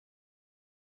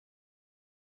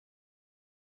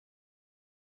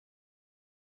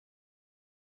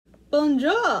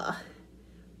Bonjour!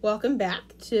 Welcome back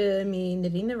to me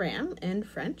knitting the ram in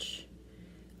French.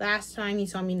 Last time you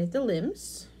saw me knit the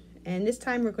limbs, and this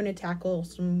time we're going to tackle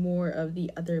some more of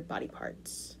the other body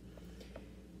parts.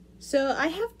 So I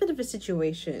have a bit of a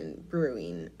situation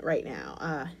brewing right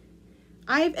now.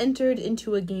 I've entered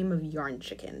into a game of yarn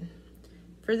chicken.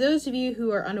 For those of you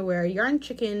who are unaware, yarn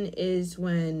chicken is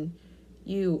when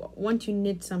you want to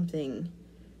knit something,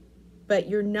 but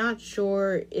you're not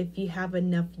sure if you have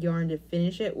enough yarn to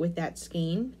finish it with that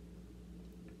skein,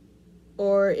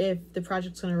 or if the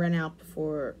project's going to run out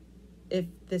if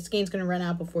the skein's going to run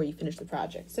out before you finish the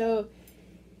project. So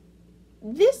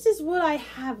this is what I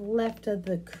have left of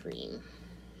the cream.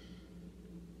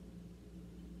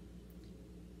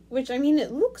 Which, I mean,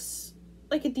 it looks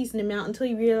like a decent amount until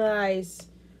you realize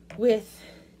with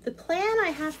the plan I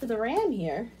have for the ram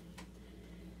here,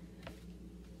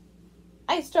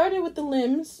 I started with the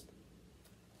limbs.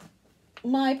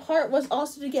 My part was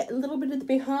also to get a little bit of the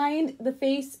behind, the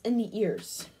face, and the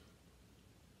ears.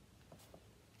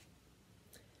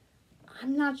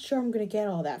 I'm not sure I'm going to get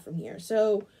all that from here.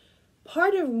 So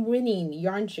part of winning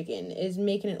yarn chicken is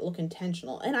making it look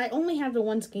intentional. And I only have the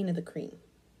one skein of the cream,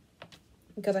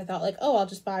 because I thought, like, oh, I'll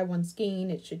just buy one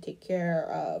skein. It should take care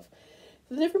of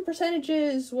the different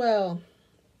percentages. Well,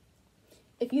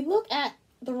 if you look at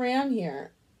the ram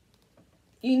here,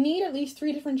 you need at least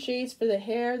 3 different shades for the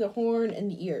hair, the horn, and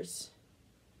the ears.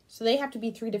 So they have to be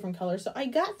 3 different colors. So I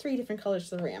got 3 different colors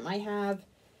for the ram. I have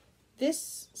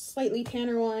this slightly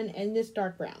tanner one and this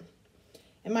dark brown.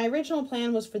 And my original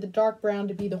plan was for the dark brown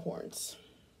to be the horns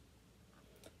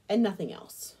and nothing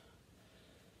else.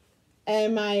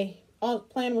 And my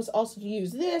plan was also to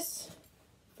use this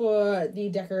for the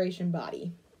decoration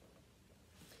body.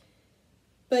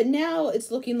 But now it's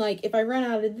looking like if I run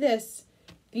out of this,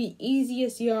 the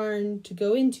easiest yarn to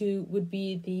go into would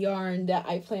be the yarn that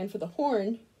I planned for the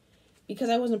horn, because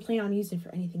I wasn't planning on using it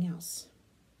for anything else.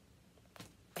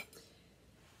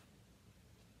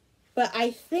 But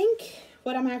I think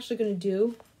what I'm actually going to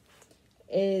do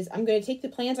is I'm going to take the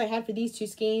plans I had for these 2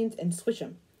 skeins and switch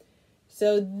them.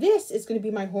 So this is going to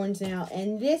be my horns now,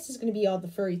 and this is going to be all the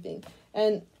furry thing.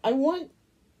 And I want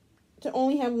to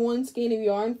only have 1 skein of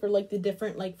yarn for like the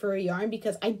different like furry yarn,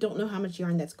 because I don't know how much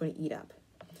yarn that's going to eat up.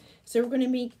 So we're going to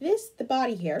make this the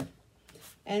body hair,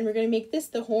 and we're going to make this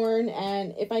the horn,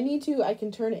 and if I need to, I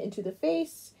can turn it into the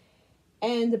face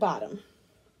and the bottom.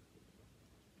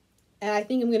 And I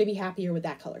think I'm going to be happier with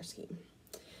that color scheme.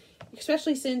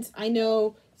 Especially since I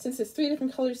know, since it's 3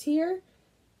 different colors here,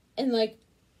 and like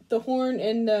the horn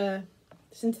and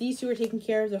since these 2 are taking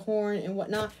care of the horn and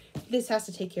whatnot, this has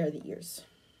to take care of the ears.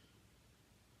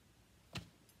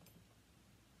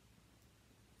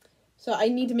 So I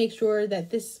need to make sure that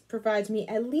this provides me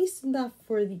at least enough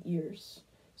for the ears.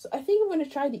 So I think I'm going to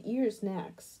try the ears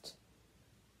next.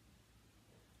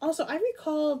 Also, I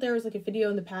recall there was like a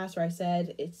video in the past where I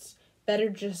said it's better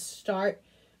just start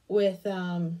with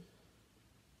like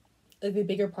the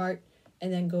bigger part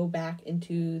and then go back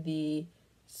into the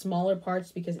smaller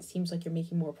parts, because it seems like you're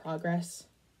making more progress.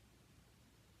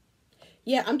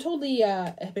 Yeah, I'm totally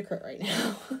a hypocrite right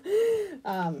now.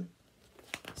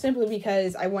 Simply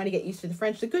because I want to get used to the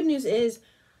French. The good news is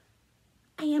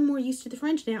I am more used to the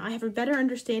French now. I have a better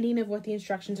understanding of what the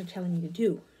instructions are telling me to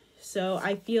do. So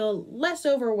I feel less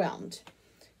overwhelmed.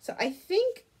 So I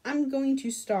think I'm going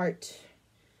to start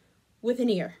with an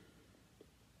ear.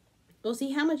 We'll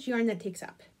see how much yarn that takes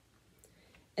up.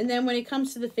 And then when it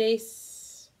comes to the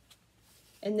face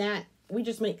and that, we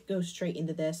just might go straight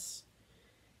into this.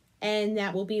 And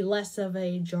that will be less of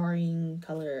a jarring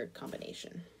color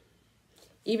combination.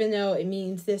 Even though it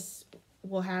means this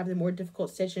will have the more difficult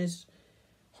stitches.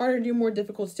 Harder to do more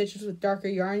difficult stitches with darker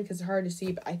yarn because it's hard to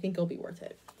see, but I think it'll be worth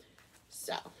it.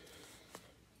 So,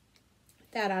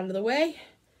 that out of the way.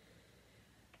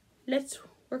 Let's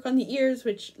work on the ears,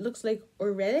 which looks like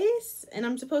oreilles, and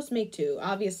I'm supposed to make 2.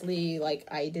 Obviously, like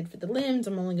I did for the limbs,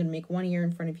 I'm only going to make 1 ear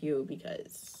in front of you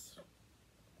because,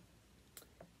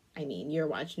 I mean, you're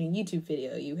watching a YouTube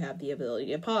video. You have the ability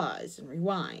to pause and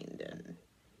rewind, and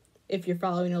if you're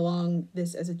following along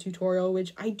this as a tutorial,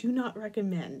 which I do not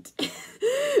recommend.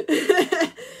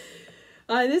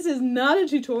 This is not a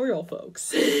tutorial, folks.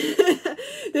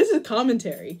 This is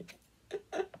commentary.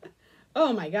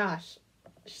 Oh my gosh.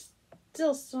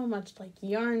 Still so much like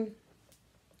yarn.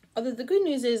 Although the good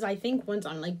news is I think once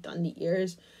I'm like done the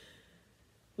ears,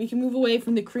 we can move away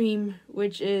from the cream,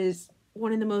 which is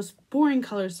one of the most boring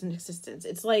colors in existence.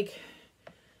 It's like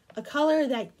a color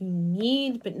that you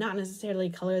need, but not necessarily a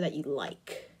color that you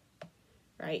like,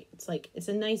 right? It's like, it's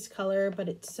a nice color, but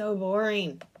it's so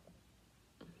boring.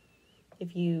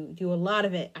 if you do a lot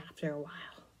of it after a while.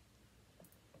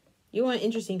 You want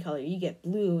interesting color, you get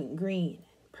blue and green,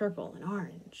 and purple and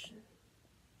orange.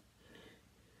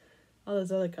 All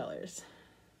those other colors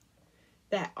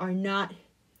that are not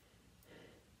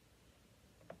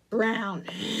brown.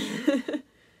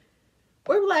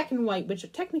 Or black and white, which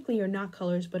technically are not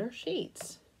colors, but are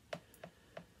shades.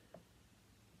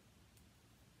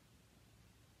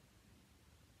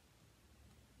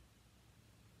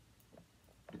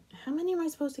 How many am I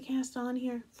supposed to cast on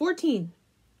here? 14.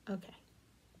 Okay.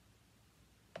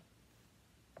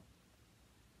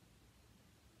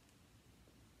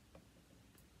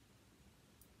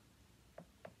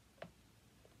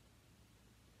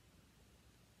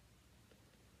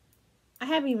 I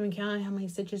haven't even counted how many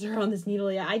stitches are on this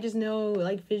needle yet. I just know,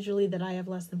 like, visually that I have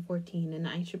less than 14, and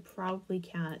I should probably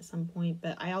count at some point,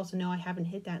 but I also know I haven't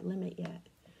hit that limit yet.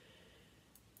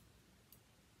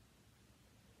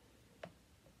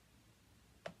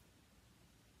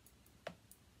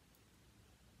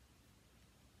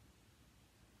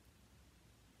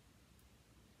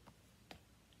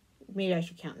 Maybe I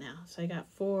should count now. So I got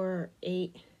 4,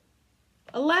 8,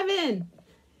 11.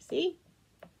 See?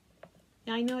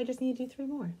 Now I know I just need to do 3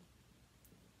 more.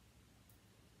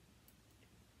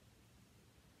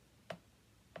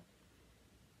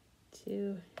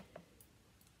 Two,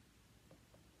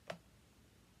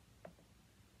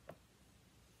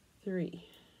 three.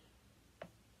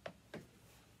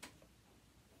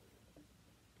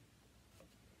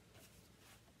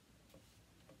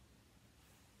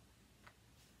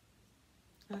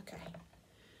 Okay.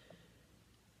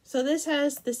 So this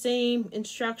has the same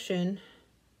instruction.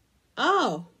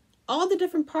 Oh, all the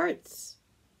different parts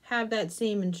have that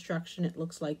same instruction, it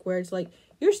looks like, where it's like,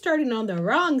 you're starting on the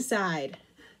wrong side.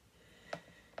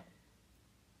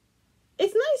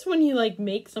 It's nice when you, like,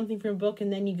 make something from a book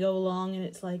and then you go along and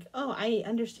it's like, oh, I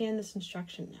understand this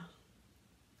instruction now.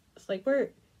 It's like,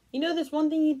 you know this one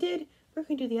thing you did? We're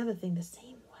going to do the other thing the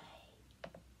same way.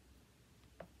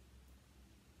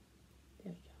 There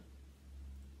we go.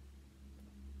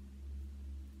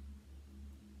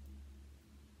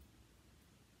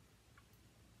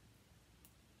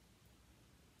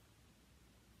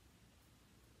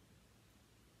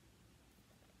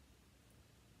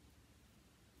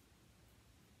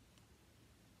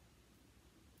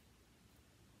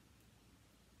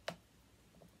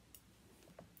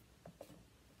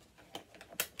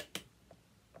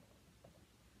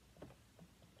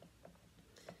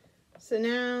 So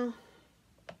now,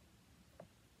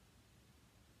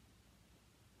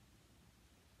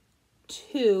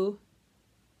 two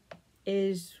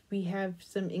is we have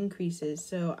some increases.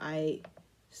 So I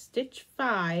stitch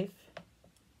 5,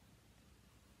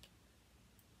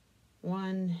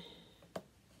 1,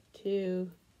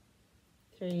 2,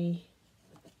 3,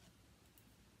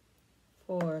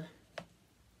 4,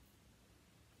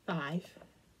 5.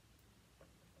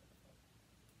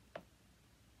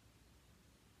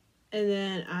 And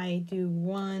then I do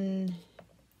 1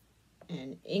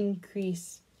 and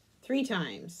increase 3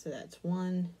 times. So that's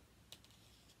 1,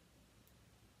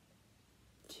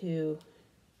 2,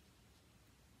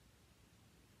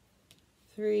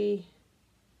 3,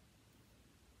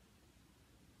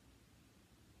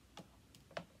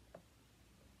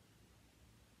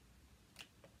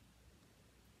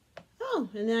 4.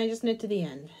 And then I just knit to the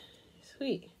end.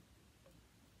 Sweet.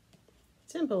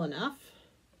 Simple enough.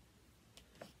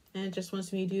 And it just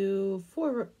wants me to do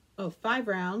 5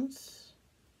 rounds.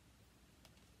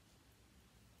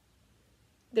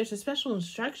 There's a special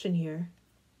instruction here.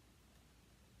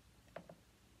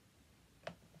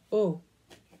 Oh.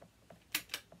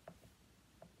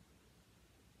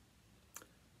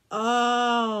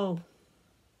 Oh.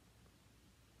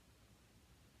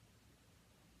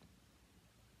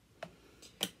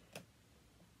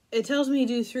 It tells me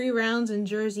to do 3 rounds in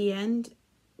jersey end,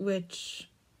 which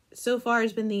so far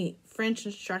has been the French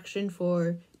instruction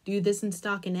for do this in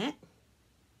stockinette.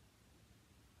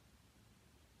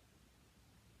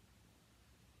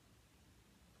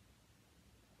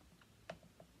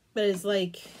 But it's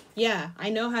like, yeah, I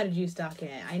know how to do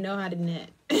stockinette. I know how to knit.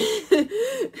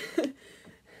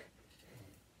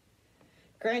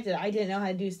 Granted, I didn't know how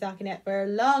to do stockinette for a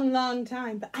long, long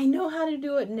time, but I know how to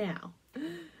do it now.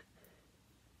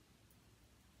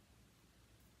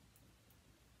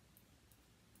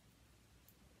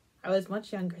 I was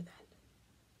much younger then.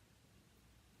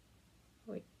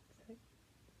 Wait,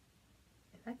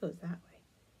 that goes that way.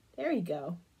 There you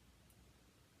go.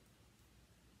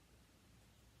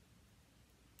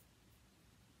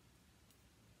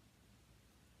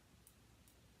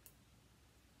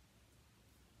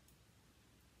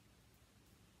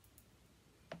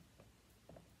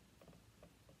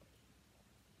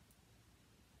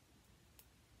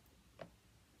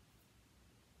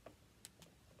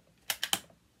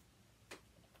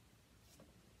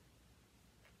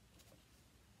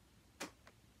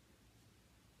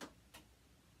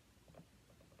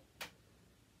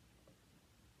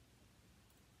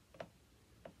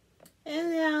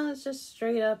 it's just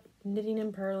straight up knitting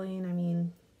and purling. I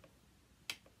mean,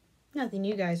 nothing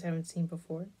you guys haven't seen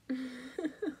before.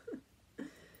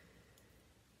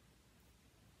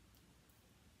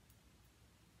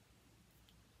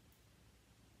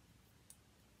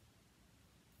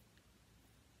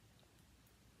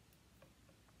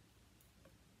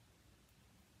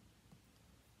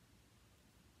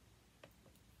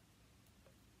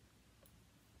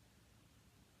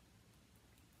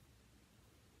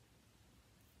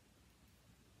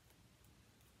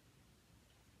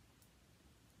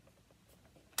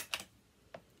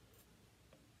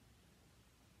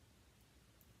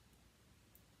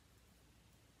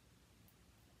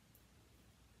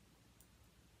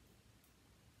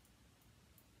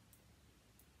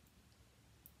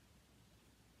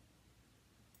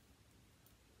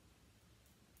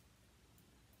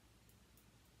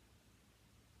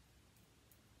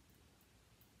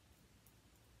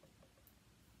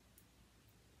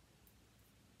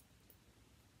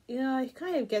 Yeah, I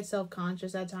kind of get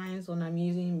self-conscious at times when I'm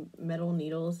using metal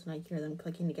needles and I hear them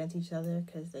clicking against each other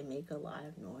because they make a lot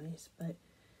of noise, but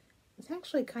it's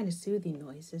actually kind of soothing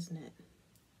noise, isn't it?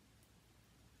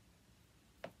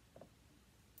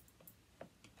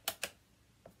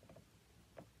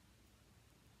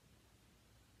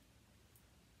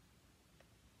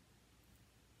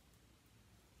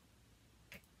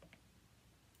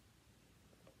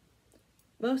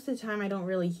 Most of the time I don't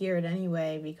really hear it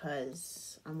anyway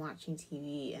because I'm watching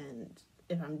TV, and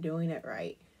if I'm doing it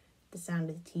right, the sound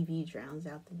of the TV drowns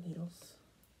out the needles.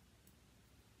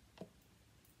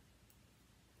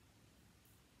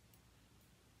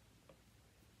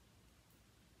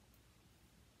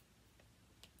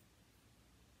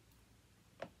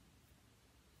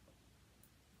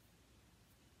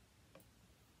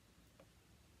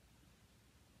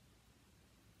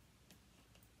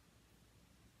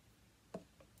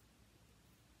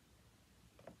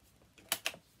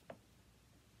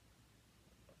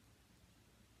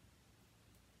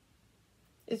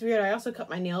 It's weird. I also cut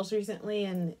my nails recently,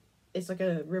 and it's like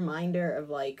a reminder of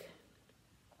like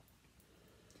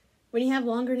when you have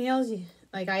longer nails,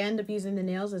 like I end up using the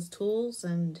nails as tools,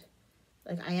 and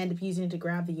like I end up using it to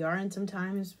grab the yarn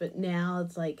sometimes, but now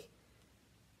it's like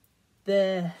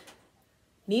the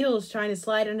needle is trying to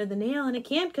slide under the nail, and it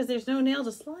can't because there's no nail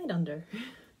to slide under.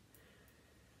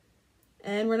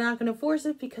 And we're not going to force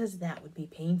it because that would be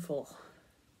painful.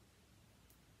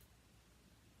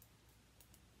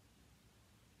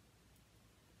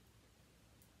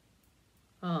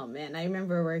 Oh man, I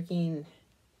remember working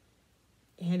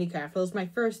handicraft. It was my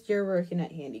first year working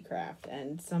at handicraft,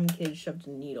 and some kid shoved a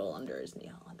needle under his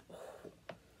nail. And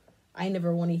I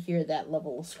never want to hear that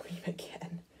level of scream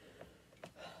again.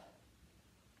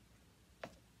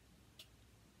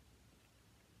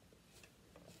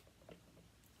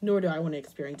 Nor do I want to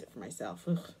experience it for myself.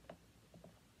 Ugh.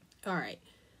 All right.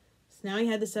 So now I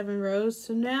had the 7 rows.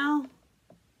 So now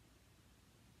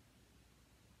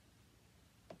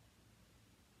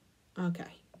okay.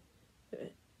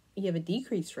 You have a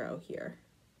decrease row here.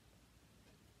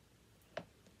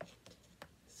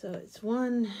 So it's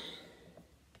 1,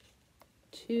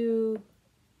 2,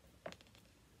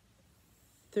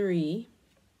 3.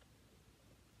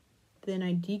 Then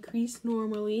I decrease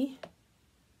normally.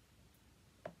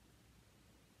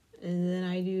 And then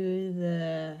I do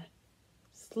the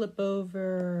slip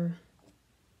over,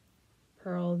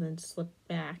 purl, then slip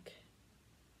back.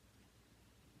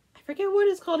 I forget what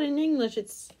it's called in English.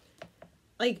 It's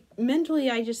like mentally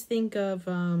I just think of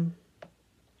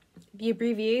the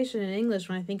abbreviation in English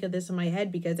when I think of this in my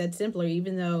head because that's simpler,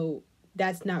 even though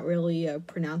that's not really a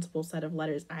pronounceable set of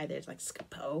letters either. It's like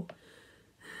scapo.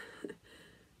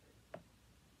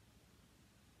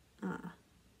 I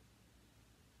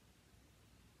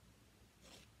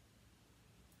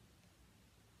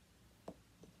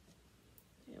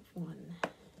have 1,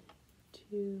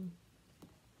 2,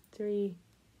 3.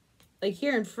 Like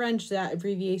here in French, that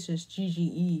abbreviation is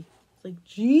GGE. It's like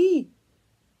G.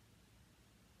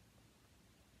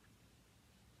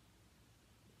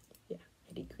 Yeah,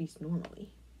 I decrease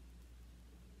normally.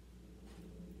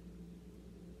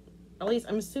 At least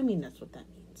I'm assuming that's what that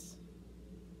means.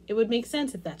 It would make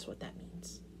sense if that's what that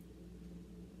means.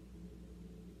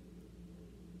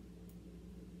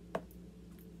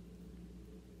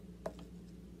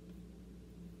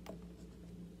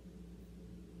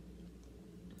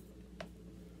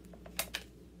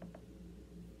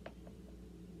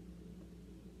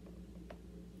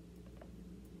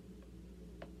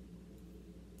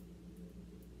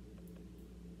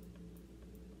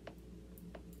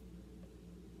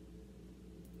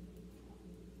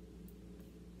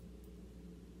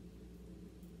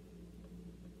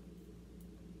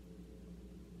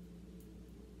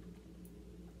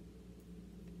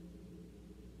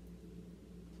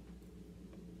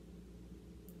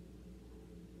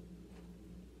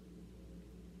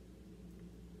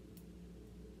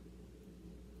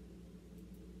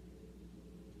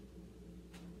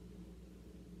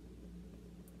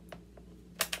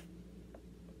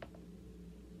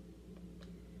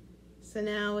 So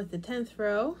now with the 10th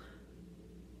row,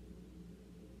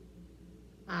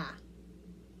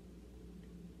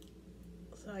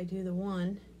 so I do the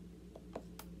 1,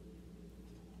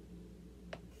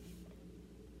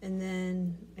 and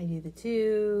then I do the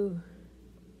 2,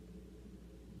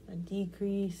 a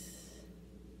decrease,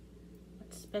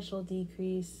 a special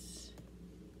decrease.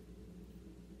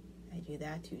 I do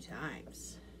that 2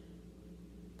 times.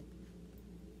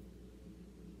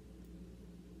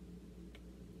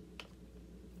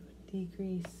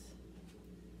 Decrease,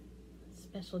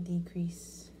 special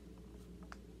decrease.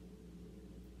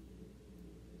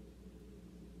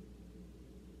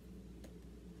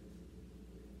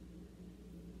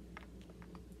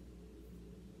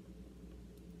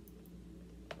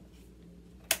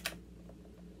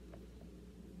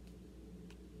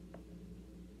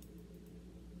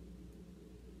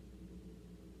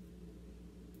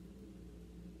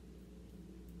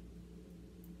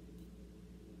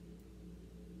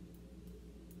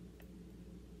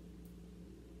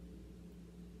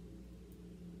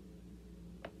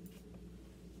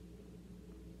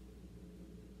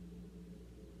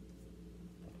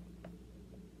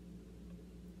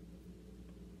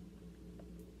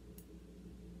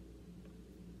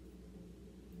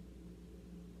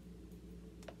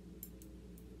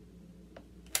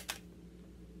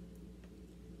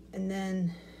 And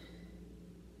then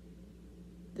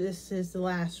this is the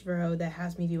last row that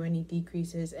has me do any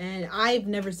decreases. And I've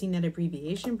never seen that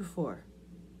abbreviation before.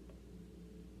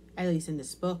 At least in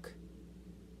this book.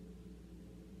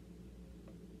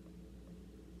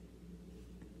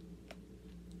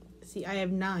 See, I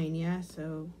have 9, yeah?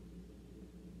 So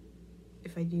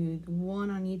if I do the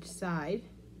 1 on each side.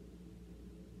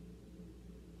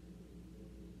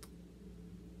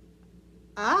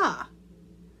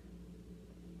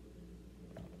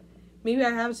 Maybe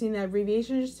I have seen that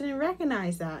abbreviation, I just didn't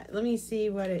recognize that. Let me see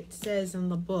what it says in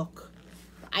the book.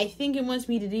 I think it wants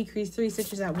me to decrease 3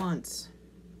 stitches at once.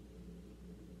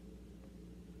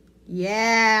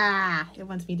 Yeah, it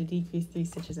wants me to decrease 3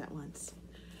 stitches at once.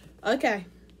 Okay.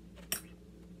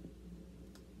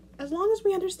 As long as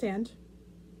we understand,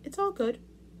 it's all good.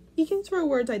 You can throw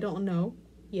words I don't know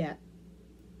yet.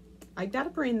 I got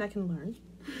a brain that can learn.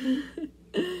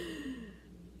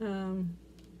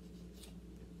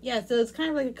 Yeah, so it's kind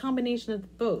of like a combination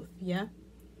of both, yeah?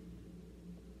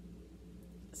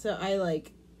 So I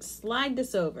like slide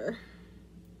this over.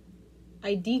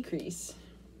 I decrease.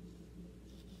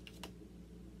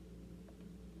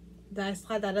 Then I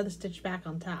slide that other stitch back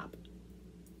on top.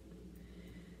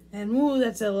 And woo,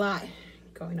 that's a lot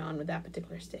going on with that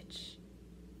particular stitch.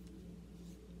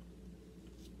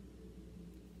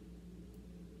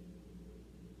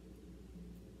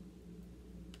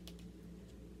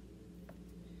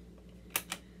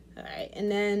 Alright, and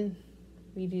then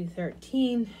we do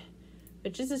 13,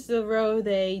 which this is the row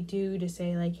they do to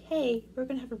say like, hey, we're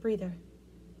gonna have a breather.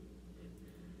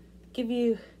 Give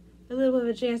you a little bit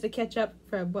of a chance to catch up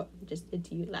from what we just did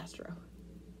to you last row.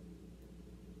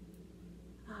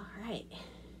 Alright.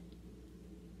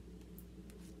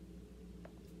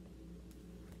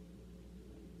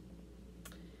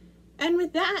 And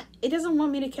with that, it doesn't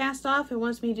want me to cast off. It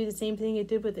wants me to do the same thing it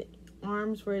did with the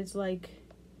arms, where it's like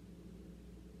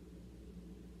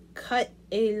cut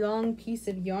a long piece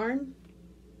of yarn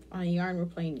on a yarn we're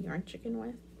playing yarn chicken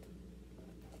with.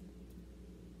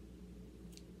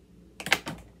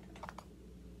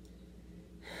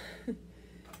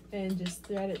 And just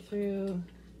thread it through.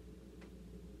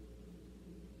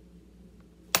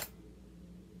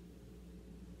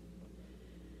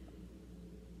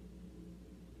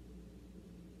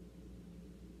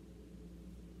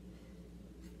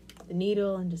 The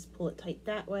needle and just pull it tight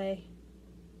that way.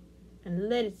 And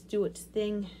let it do its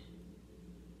thing.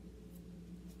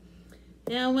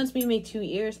 Now, once we make 2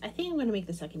 ears, I think I'm going to make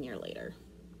the second ear later.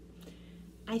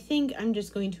 I think I'm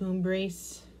just going to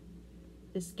embrace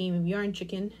this game of yarn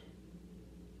chicken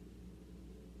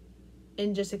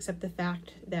and just accept the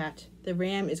fact that the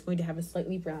ram is going to have a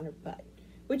slightly browner butt,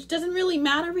 which doesn't really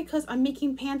matter because I'm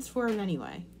making pants for him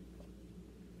anyway.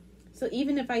 So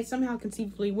even if I somehow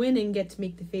conceivably win and get to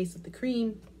make the face of the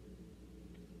cream,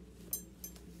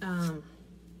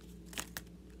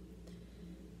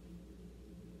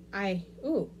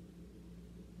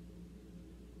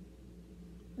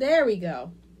 there we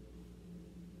go.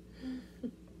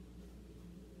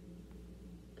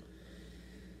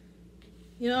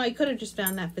 You know, I could have just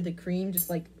found that for the cream, just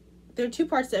like, there are 2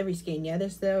 parts to every skein, yeah?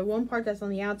 There's the one part that's on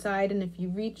the outside, and if you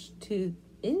reach to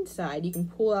inside, you can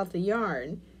pull out the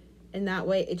yarn, and that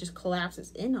way it just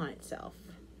collapses in on itself,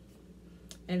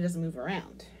 and it doesn't move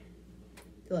around.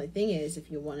 The only thing is,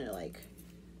 if you want to, like,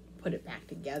 put it back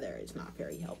together is not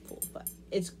very helpful, but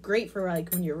it's great for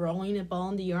like when you're rolling a ball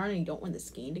into yarn and you don't want the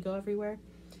skein to go everywhere.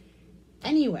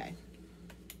 Anyway,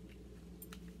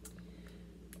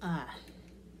 I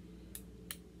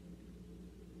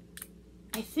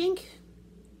think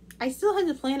I still had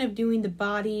the plan of doing the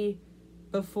body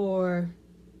before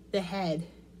the head.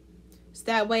 So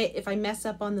that way, if I mess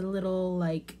up on the little,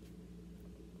 like,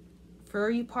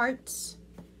 furry parts,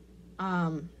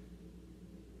 yeah,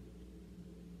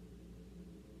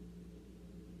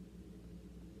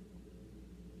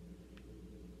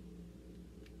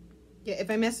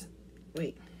 if I mess,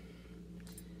 wait.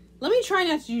 Let me try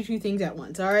not to do two things at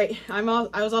once, all right? I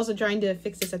was also trying to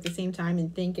fix this at the same time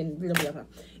and think and blah, blah, blah.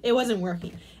 It wasn't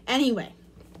working. Anyway,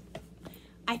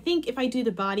 I think if I do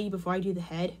the body before I do the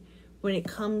head, when it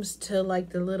comes to, like,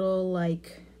 the little,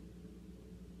 like,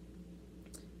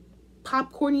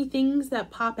 popcorny things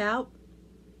that pop out,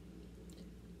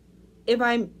 if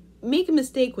I make a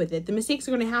mistake with it, the mistakes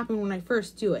are going to happen when I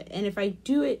first do it. And if I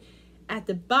do it at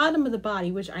the bottom of the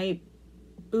body, which I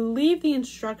believe the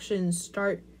instructions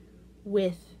start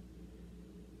with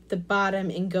the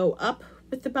bottom and go up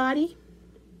with the body,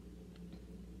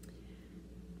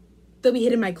 they'll be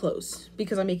hitting my clothes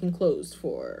because I'm making clothes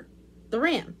for the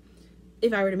ram.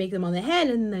 If I were to make them on the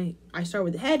head and then I start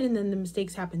with the head and then the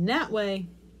mistakes happen that way,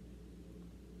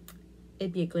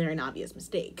 it'd be a glaring obvious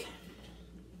mistake.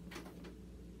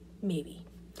 Maybe.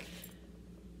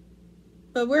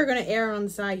 But we're going to err on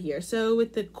the side here. So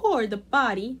with the cord, the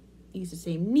body, use the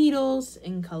same needles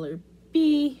in color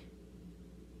B,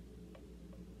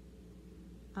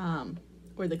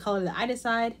 or the color that I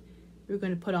decide. We're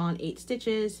going to put on 8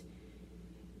 stitches.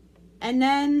 And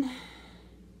then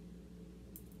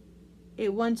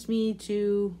it wants me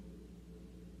to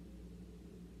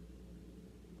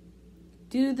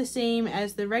do the same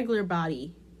as the regular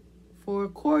body for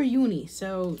core uni.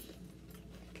 So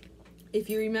if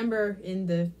you remember in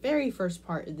the very first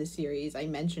part of the series, I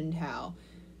mentioned how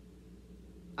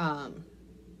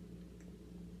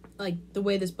like the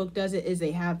way this book does it is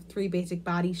they have 3 basic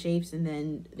body shapes and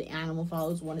then the animal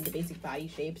follows one of the basic body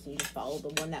shapes and you just follow the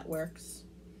one that works.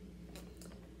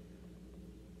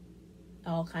 It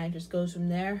all kind of just goes from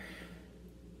there.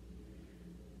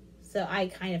 So I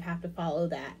kind of have to follow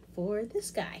that for this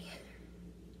guy.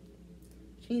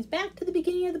 Which means back to the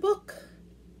beginning of the book.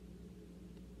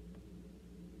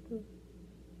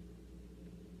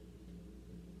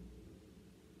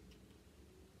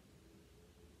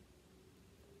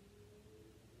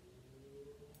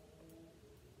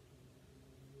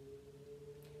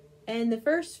 And the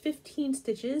first 15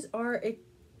 stitches are,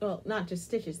 well, not just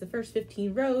stitches, the first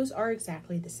 15 rows are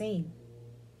exactly the same.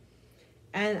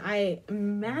 And I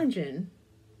imagine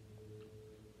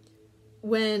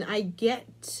when I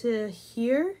get to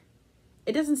here,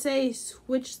 it doesn't say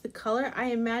switch the color. I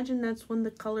imagine that's when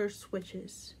the color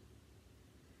switches.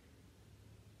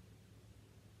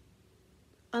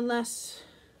 Unless,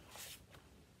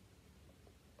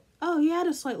 oh, you had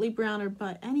a slightly browner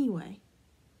butt anyway.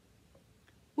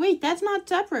 Wait, that's not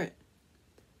separate.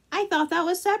 I thought that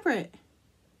was separate.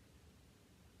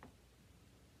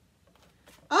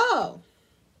 Oh.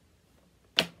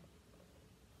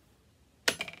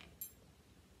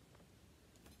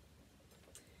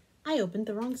 I opened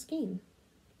the wrong skein.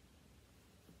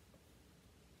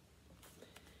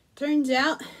 Turns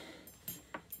out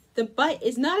the butt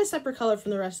is not a separate color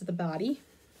from the rest of the body.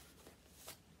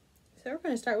 So we're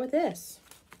going to start with this.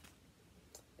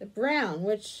 The brown,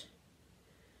 which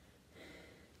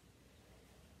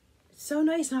it's so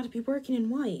nice not to be working in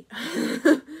white.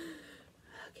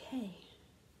 Okay.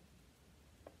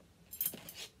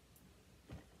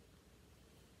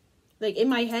 Like in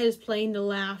my head is playing the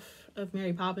laugh of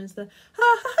Mary Poppins, the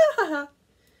ha ha ha ha.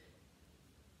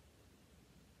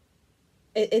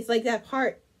 It's like that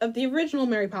part of the original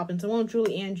Mary Poppins, the one with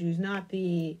Julie Andrews, not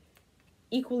the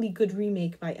equally good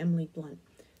remake by Emily Blunt,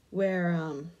 where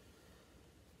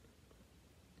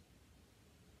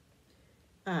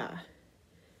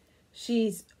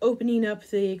she's opening up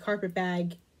the carpet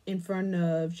bag in front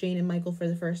of Jane and Michael for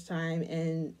the first time,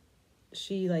 and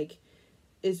she like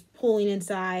is pulling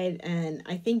inside, and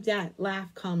I think that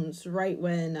laugh comes right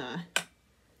when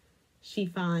she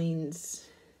finds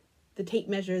the tape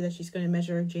measure that she's going to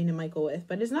measure Jane and Michael with.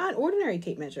 But it's not an ordinary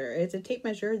tape measure. It's a tape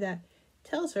measure that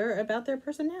tells her about their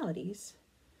personalities.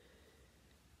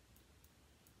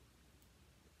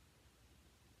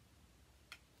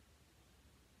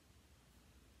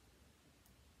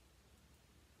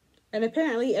 And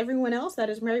apparently everyone else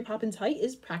that is Mary Poppins' height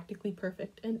is practically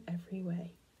perfect in every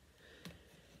way.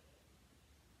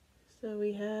 So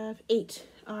we have 8.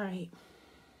 All right.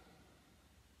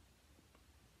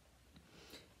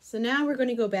 So now we're going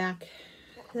to go back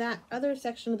to that other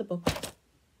section of the book.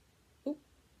 Oop.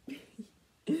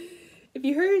 If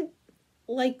you heard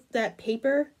like that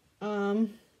paper,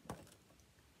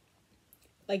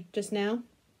 like just now,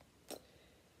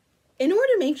 in order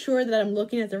to make sure that I'm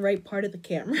looking at the right part of the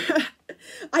camera,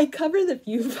 I cover the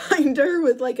viewfinder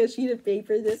with like a sheet of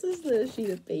paper. This is the sheet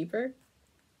of paper.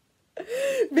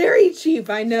 Very cheap,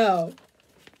 I know.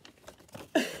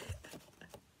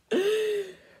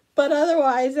 But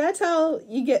otherwise, that's how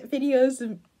you get videos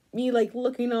of me like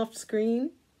looking off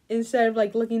screen instead of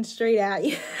like looking straight at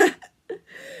you.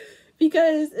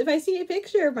 Because if I see a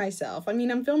picture of myself, I mean,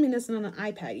 I'm filming this on an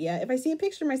iPad, yeah. If I see a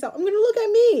picture of myself, I'm going to look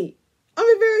at me. I'm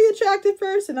a very attractive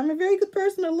person. I'm a very good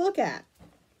person to look at.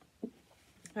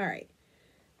 All right.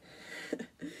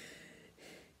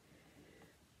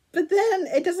 But then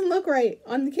it doesn't look right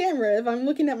on the camera if I'm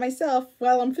looking at myself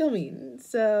while I'm filming.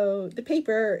 So the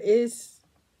paper is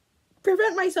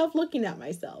prevent myself looking at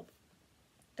myself,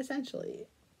 essentially.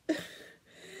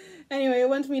 Anyway, it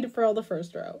wants me to furl the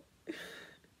first row.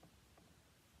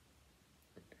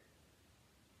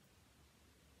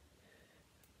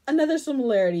 Another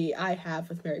similarity I have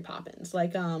with Mary Poppins,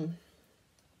 like,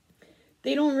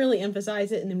 they don't really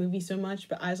emphasize it in the movie so much,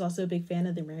 but I was also a big fan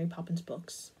of the Mary Poppins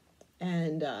books.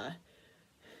 And,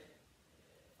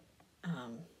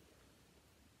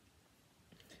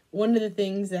 one of the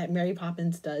things that Mary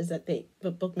Poppins does that the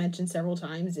book mentions several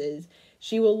times is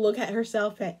she will look at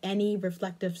herself at any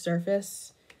reflective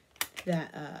surface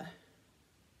that,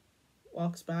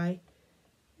 walks by.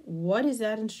 What is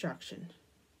that instruction?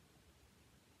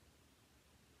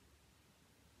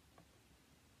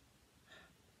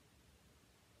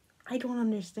 I don't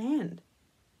understand.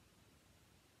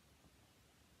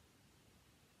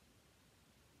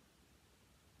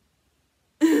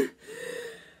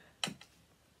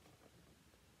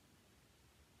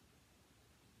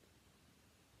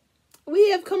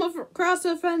 We have come across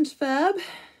a French verb.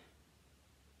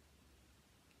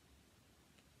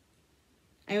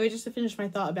 Anyway, just to finish my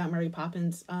thought about Mary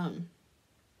Poppins,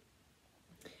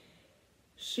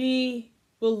 she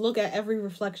will look at every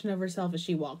reflection of herself as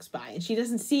she walks by, and she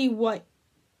doesn't see what,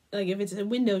 like, if it's a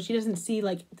window, she doesn't see,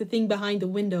 like, the thing behind the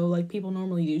window like people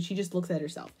normally do. She just looks at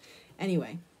herself.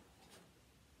 Anyway,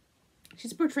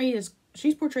 she's portrayed as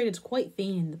quite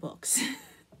vain in the books.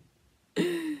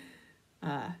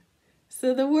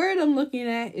 So the word I'm looking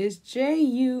at is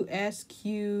Jusqu'-A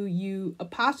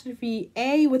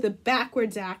with a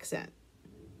backwards accent.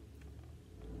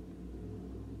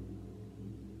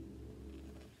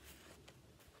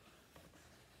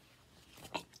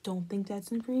 I don't think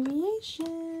that's an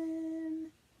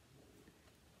abbreviation,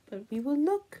 but we will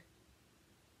look.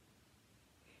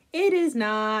 It is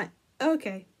not.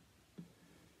 Okay.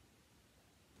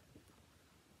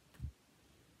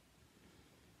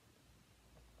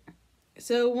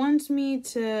 So it wants me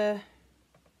to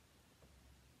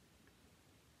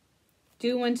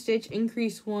do one stitch,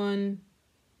 increase one,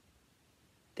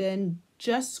 then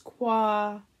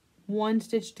jusqu' one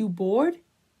stitch, do board,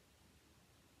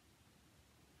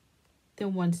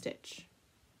 then one stitch.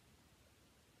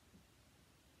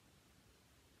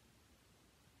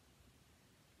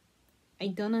 I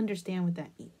don't understand what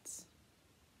that means.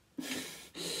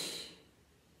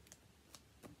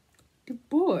 Do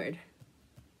board.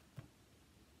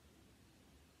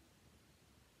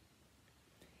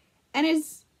 And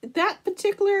is that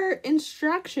particular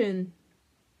instruction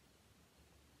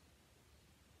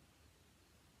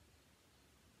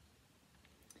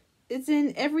it's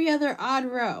in every other odd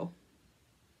row.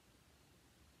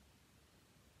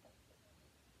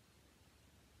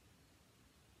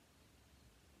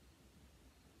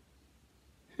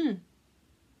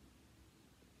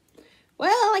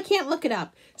 Well, I can't look it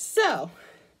up. So,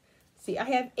 see, I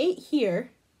have 8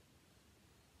 here.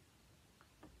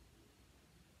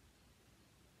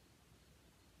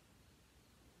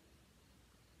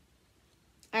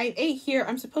 I have 8 here.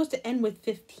 I'm supposed to end with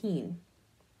 15.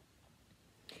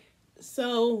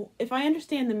 So, if I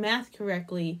understand the math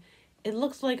correctly, it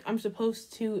looks like I'm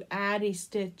supposed to add a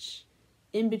stitch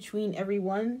in between every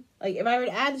one. Like, if I were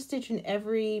to add a stitch in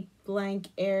every blank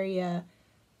area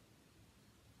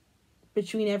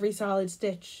between every solid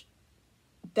stitch,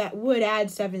 that would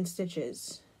add 7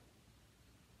 stitches.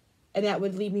 And that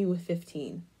would leave me with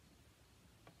 15.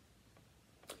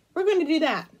 We're going to do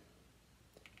that.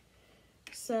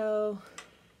 So,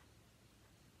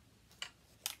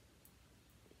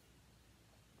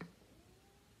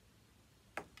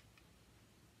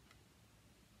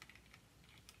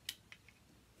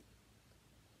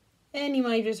 and you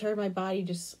might have just heard my body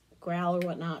just growl or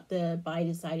whatnot. The body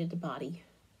decided to body.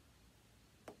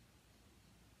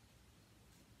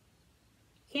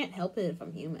 Can't help it if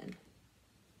I'm human.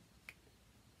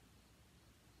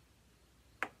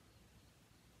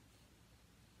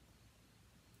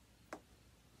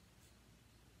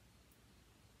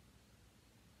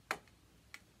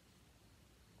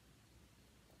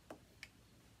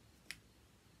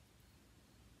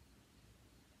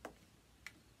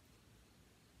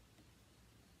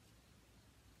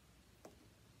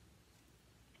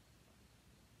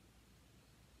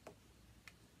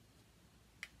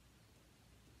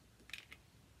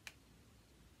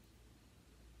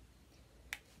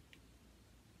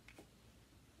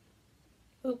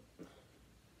 Oop.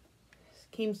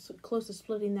 Came close to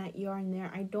splitting that yarn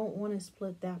there. I don't want to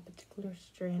split that particular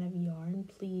strand of yarn,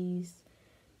 please.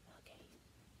 Okay.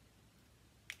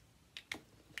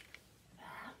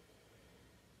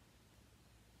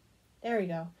 There we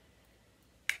go.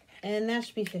 And that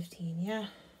should be 15, yeah.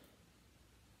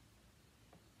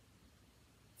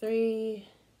 3,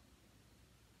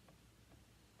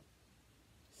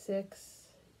 6,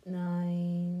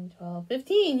 9, 12,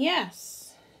 15, yes.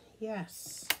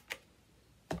 Yes.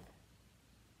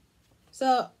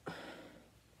 So,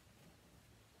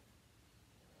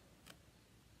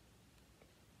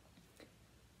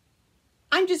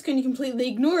 I'm just going to completely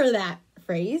ignore that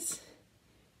phrase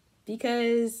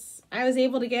because I was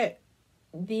able to get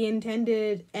the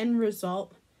intended end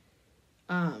result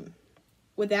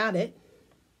without it,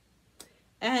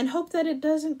 and hope that it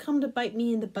doesn't come to bite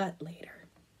me in the butt later.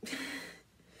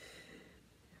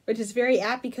 Which is very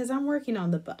apt because I'm working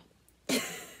on the butt.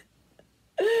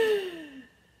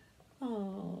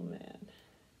 Oh, man.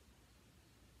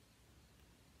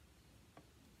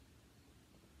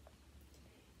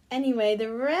 Anyway,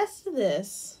 the rest of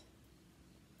this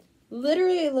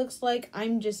literally looks like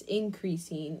I'm just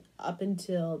increasing up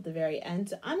until the very end.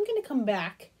 So I'm going to come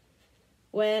back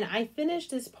when I finish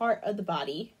this part of the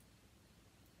body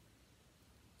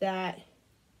that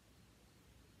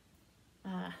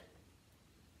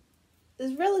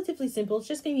is relatively simple. It's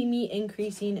just going to be me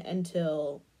increasing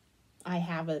until I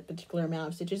have a particular amount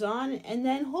of stitches on. And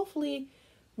then hopefully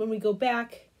when we go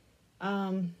back,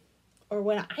 or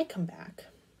when I come back,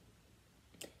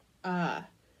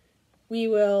 we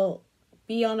will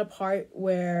be on a part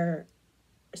where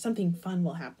something fun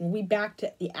will happen. We'll be back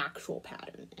to the actual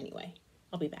pattern anyway.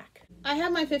 I'll be back. I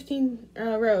have my 15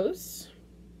 rows.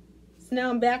 So now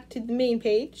I'm back to the main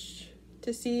page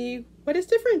to see what is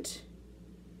different.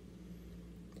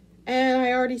 And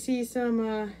I already see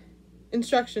some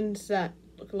instructions that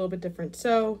look a little bit different.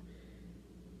 So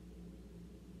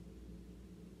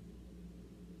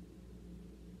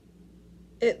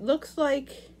it looks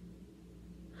like,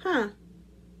 it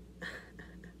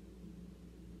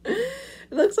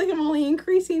looks like I'm only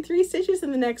increasing 3 stitches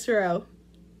in the next row.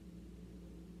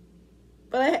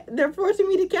 But they're forcing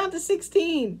me to count to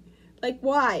 16. Like,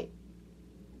 why?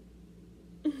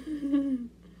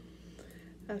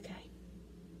 Okay.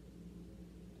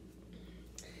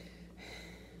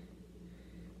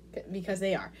 Because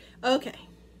they are. Okay.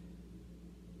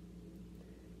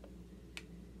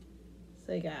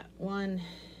 So I got 1,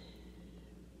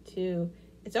 2.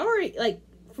 It's already, like,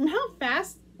 from how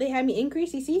fast they had me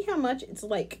increase, you see how much it's,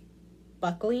 like,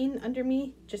 buckling under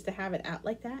me just to have it out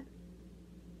like that?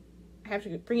 I have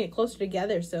to bring it closer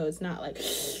together so it's not like 2,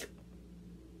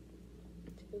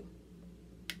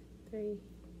 3,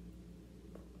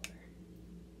 4,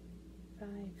 5,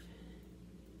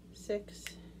 6,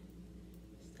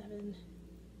 7,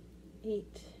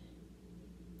 8,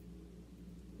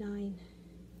 9,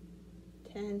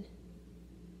 10,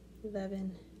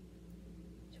 11,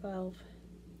 12,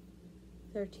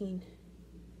 13,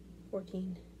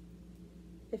 14,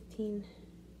 15,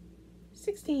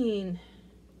 16.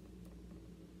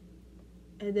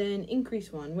 And then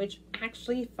increase 1, which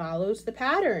actually follows the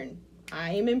pattern.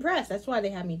 I am impressed. That's why they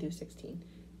had me do 16.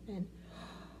 And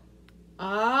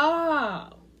I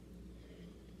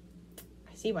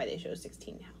see why they show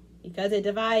 16 now. Because it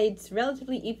divides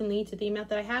relatively evenly to the amount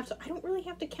that I have, so I don't really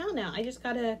have to count now. I just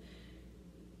gotta...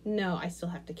 No, I still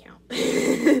have to count.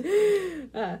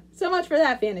 So much for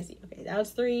that fantasy. Okay, that was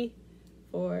 3,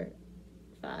 4,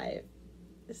 5,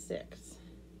 6,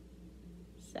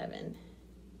 7,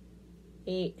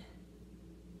 8,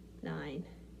 9,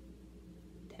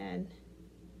 10,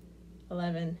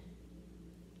 11,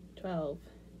 12,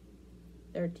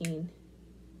 13,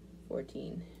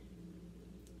 14,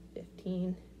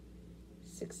 15,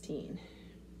 16.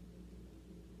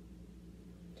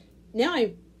 Now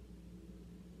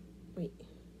wait.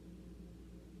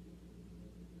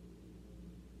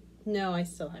 No, I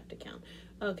still have to count.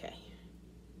 Okay.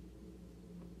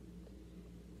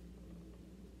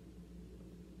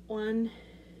 1,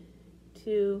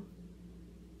 2,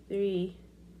 3.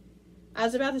 I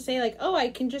was about to say, like, oh, I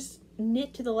can just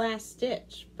knit to the last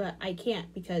stitch, but I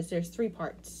can't because there's 3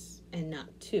 parts and not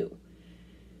 2.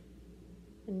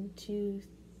 1, 2,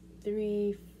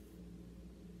 3,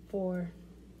 4,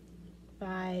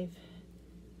 5,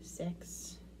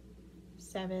 6,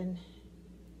 7,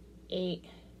 8,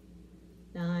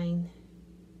 9,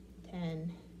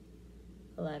 10,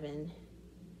 11,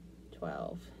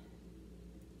 12,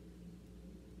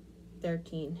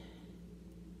 13,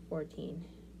 14,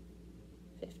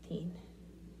 15,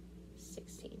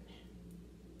 16.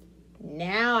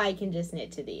 Now I can just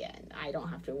knit to the end. I don't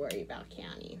have to worry about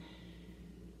counting.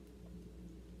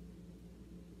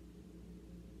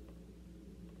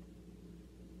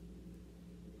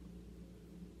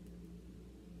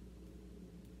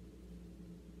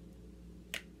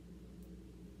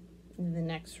 The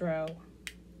next row.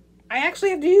 I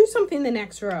actually have to do something the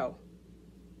next row.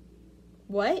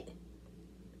 What?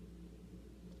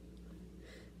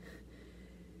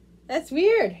 That's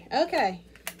weird. Okay.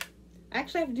 I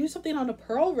actually have to do something on a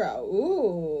purl row.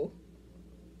 Ooh.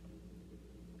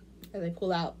 As I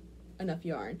pull out enough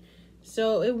yarn.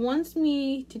 So it wants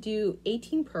me to do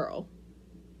 18 purl.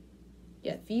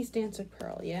 Yeah, V stands for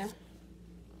purl, yeah.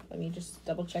 Let me just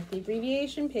double check the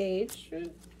abbreviation page.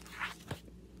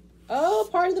 Oh,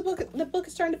 part of the book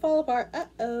is starting to fall apart.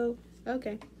 Uh-oh.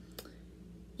 Okay.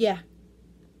 Yeah.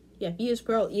 Yeah, V is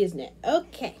purl, E is knit.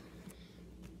 Okay.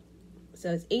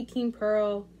 So it's 18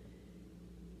 purl,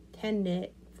 10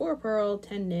 knit, 4 purl,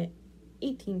 10 knit,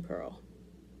 18 purl.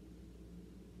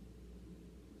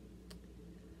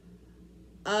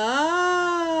 Oh.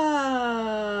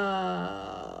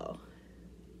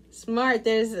 Smart.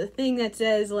 There's a thing that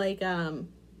says, like, I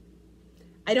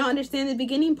don't understand the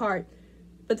beginning part.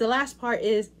 But the last part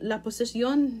is la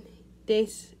posición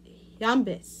des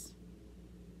jambes,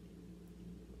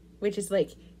 which is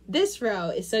like, this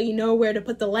row is so you know where to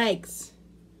put the legs.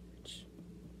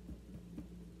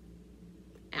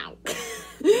 Ow.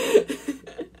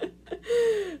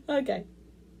 Okay.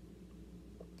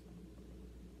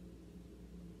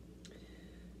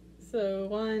 So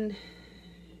 1,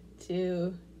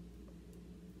 2,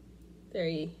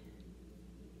 3,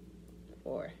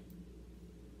 4,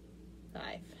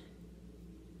 5,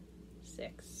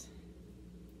 6,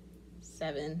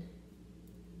 7,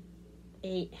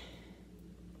 8,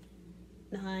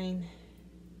 9,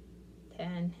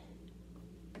 10,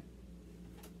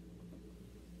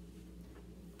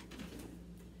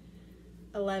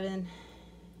 11,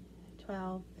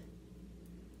 12,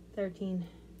 13,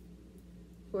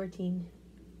 14,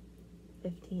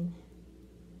 15,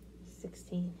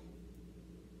 16,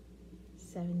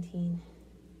 17,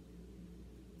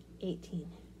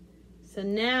 18. So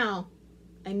now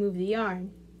I move the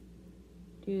yarn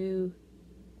to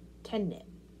 10 knit.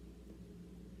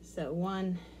 So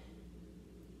 1,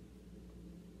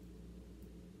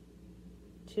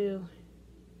 2,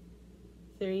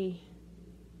 3,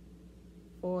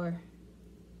 4,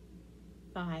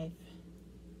 5,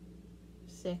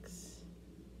 6,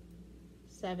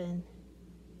 7,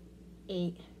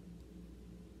 8,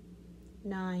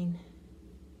 9,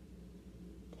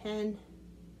 10.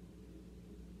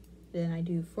 Then I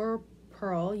do 4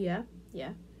 purl, yeah.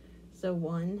 So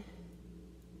 1,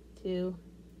 2,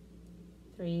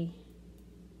 3,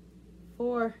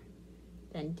 4,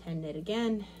 then 10 knit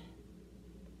again.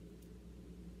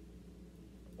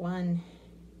 1,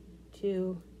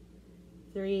 2,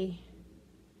 3,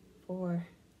 4,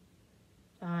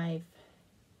 5,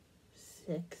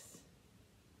 6,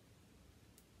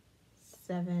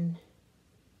 7,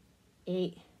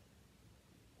 8,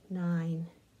 9,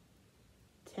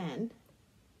 10.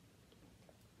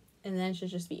 And then it should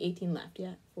just be 18 left.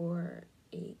 Yeah, 4,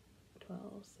 8,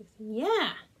 12, 16.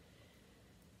 Yeah.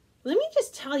 Let me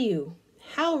just tell you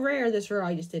how rare this row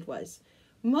I just did was.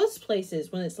 Most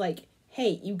places, when it's like,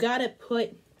 hey, you gotta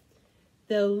put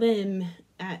the limb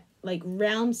at like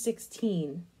round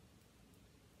 16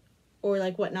 or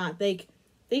like whatnot, they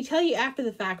tell you after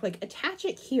the fact, like, attach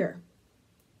it here.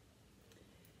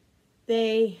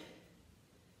 They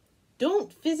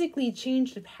don't physically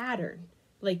change the pattern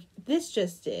like this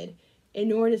just did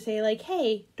in order to say, like,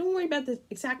 hey, don't worry about the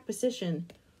exact position.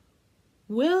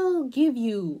 We'll give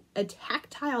you a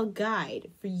tactile guide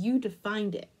for you to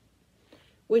find it,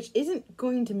 which isn't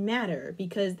going to matter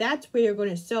because that's where you're going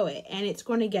to sew it and it's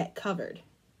going to get covered.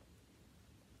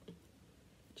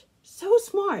 So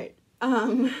smart.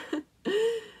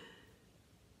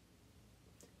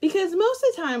 Because most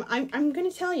of the time, I'm going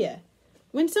to tell you,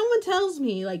 when someone tells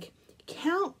me, like,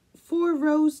 count 4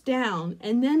 rows down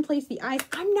and then place the eyes.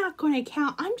 I'm not going to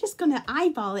count. I'm just going to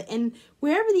eyeball it. And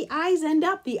wherever the eyes end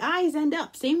up, the eyes end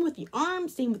up. Same with the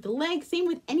arms, same with the legs, same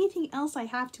with anything else I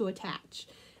have to attach.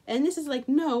 And this is like,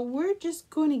 no, we're just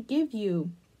going to give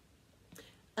you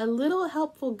a little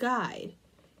helpful guide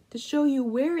to show you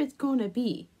where it's going to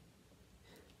be.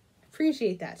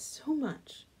 Appreciate that so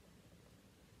much.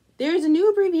 There's a new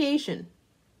abbreviation.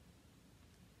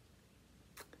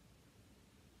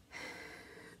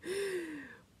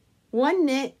 One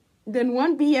knit, then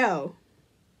one BO.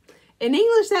 In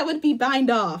English, that would be bind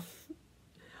off.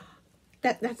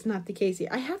 That's not the case here.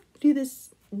 I have to do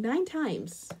this 9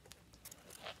 times.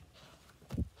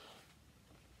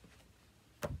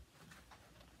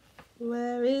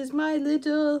 Where is my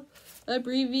little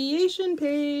abbreviation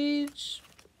page?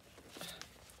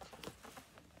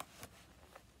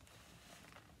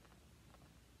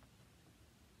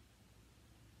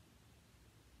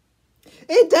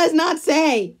 It does not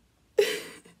say.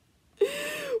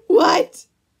 What?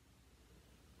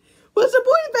 What's the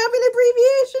point of having an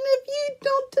abbreviation if you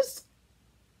don't describe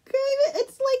it?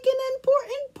 It's like an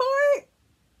important part.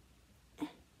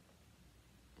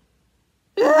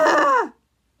 Ah!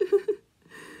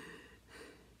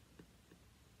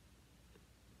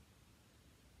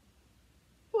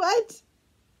 What?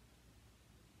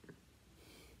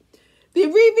 The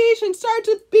abbreviation starts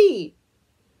with B.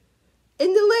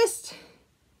 In the list,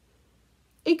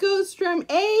 it goes from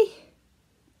A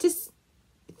to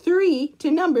 3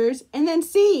 to numbers, and then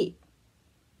C.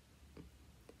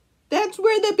 That's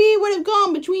where the B would have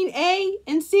gone between A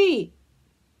and C.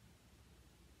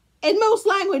 In most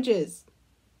languages.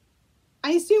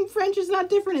 I assume French is not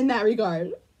different in that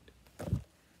regard.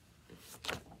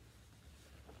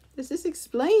 Does this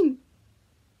explain?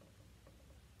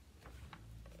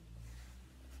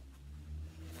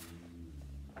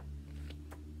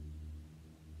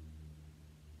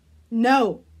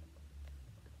 No.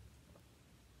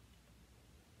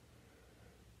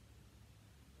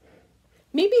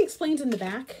 Maybe it explains in the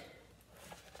back.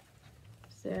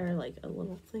 Is there like a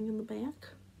little thing in the back?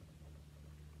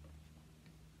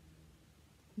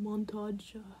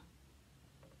 Montage.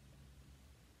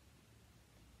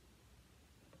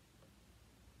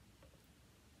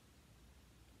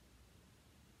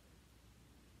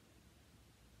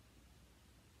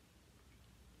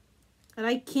 And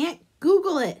I can't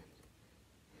Google it.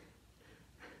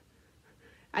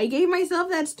 I gave myself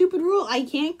that stupid rule. I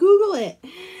can't Google it.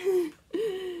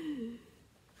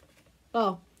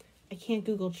 Oh, I can't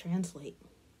Google Translate.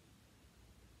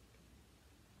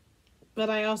 But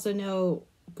I also know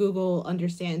Google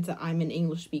understands that I'm an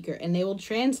English speaker, and they will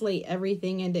translate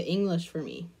everything into English for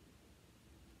me.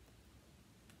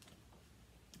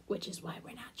 Which is why we're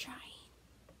not trying.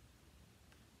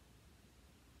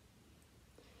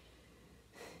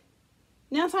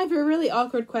 Now time for a really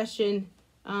awkward question.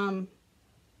 Do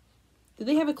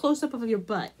they have a close-up of your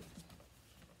butt?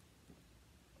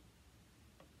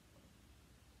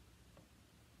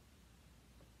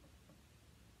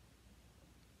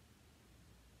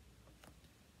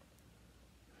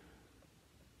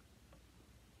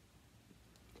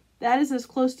 That is as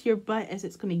close to your butt as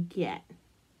it's going to get.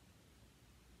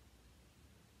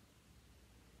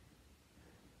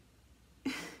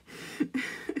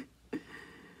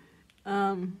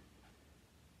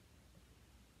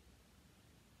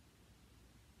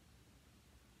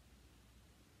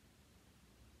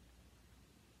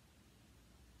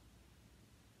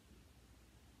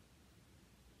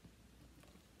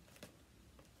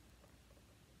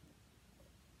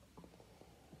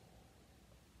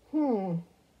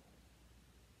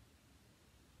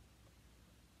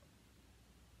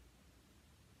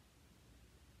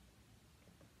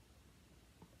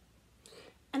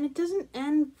 And it doesn't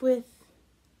end with...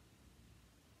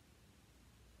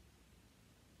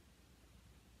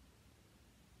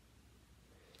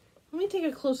 Let me take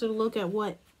a closer look at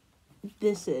what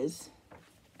this is.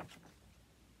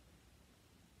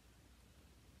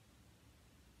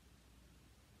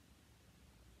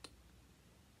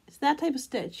 It's that type of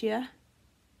stitch, yeah?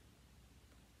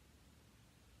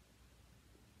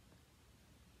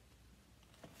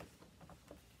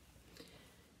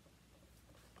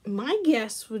 My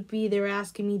guess would be they're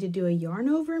asking me to do a yarn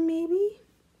over, maybe?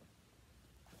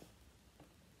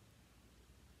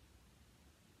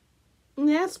 And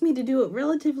they asked me to do it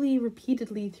relatively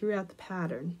repeatedly throughout the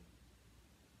pattern.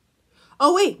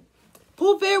 Oh, wait!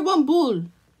 Pour faire one boule.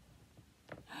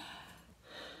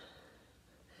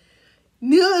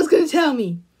 Knew it was going to tell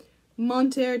me.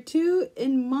 Monter 2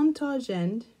 in montage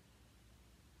end.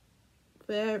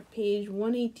 There, page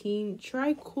 118,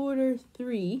 tricorder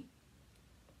 3.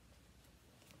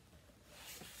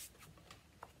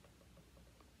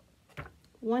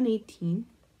 118.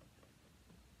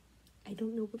 I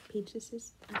don't know what page this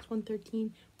is. That's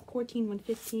 113, 14,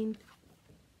 115.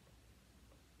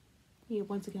 Yeah,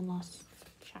 once again lost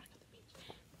track of the page.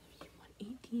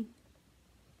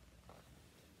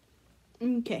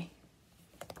 118. Okay.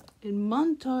 And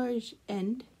montage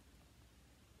end.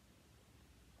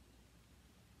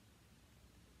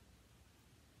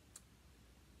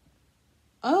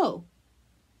 Oh.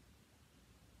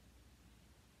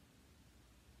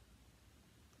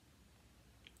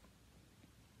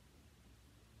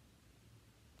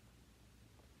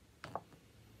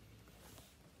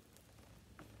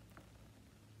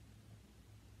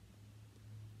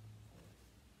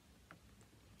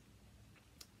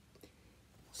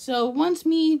 So it wants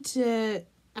me to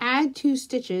add 2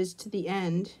 stitches to the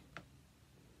end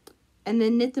and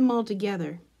then knit them all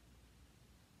together.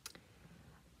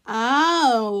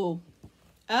 Oh,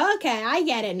 okay, I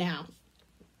get it now.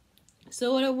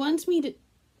 So what it wants me to,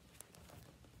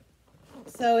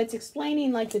 so it's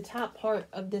explaining like the top part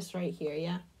of this right here,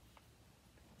 yeah?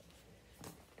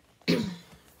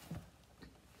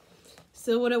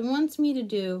 So what it wants me to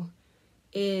do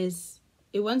is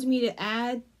it wants me to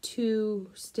add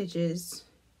 2 stitches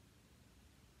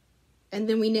and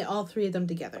then we knit all 3 of them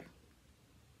together,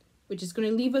 which is going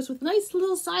to leave us with a nice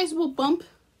little sizable bump.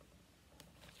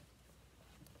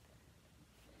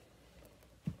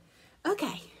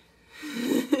 Okay.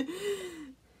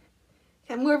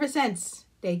 Got more of a sense.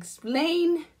 They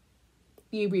explain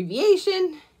the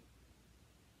abbreviation.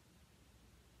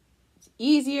 It's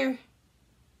easier.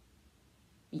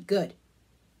 Be good.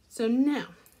 So now,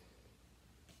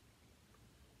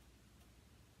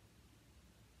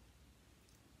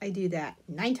 I do that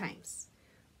 9 times.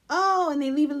 Oh, and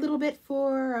they leave a little bit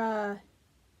for,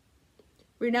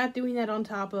 we're not doing that on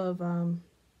top of,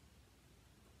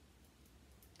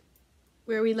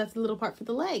 where we left the little part for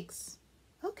the legs.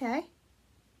 Okay.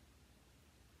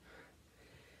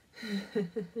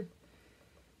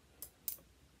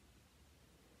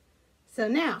 So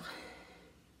now,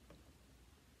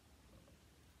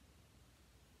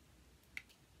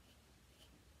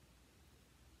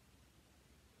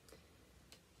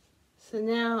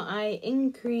 I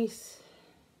increase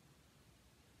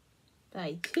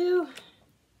by 2.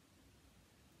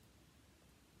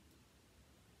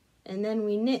 And then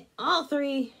we knit all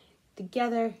 3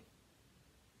 together.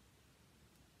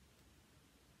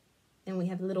 And we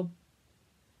have a little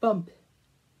bump.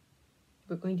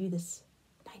 We're going to do this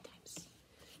 9 times.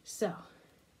 So.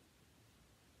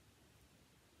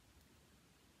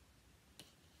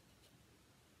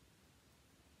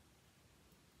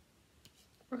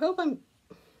 I hope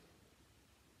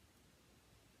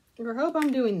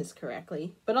I'm doing this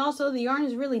correctly. But also the yarn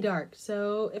is really dark.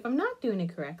 So if I'm not doing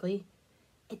it correctly,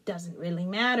 it doesn't really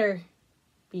matter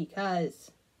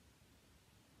because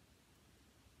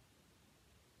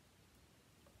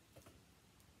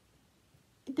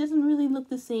it doesn't really look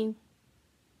the same.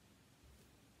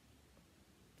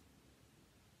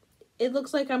 It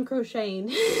looks like I'm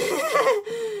crocheting.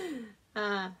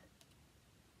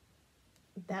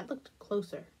 That looked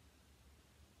closer.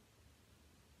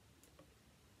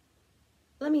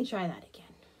 Let me try that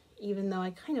again. Even though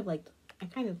I kind of liked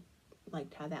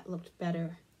how that looked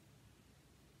better.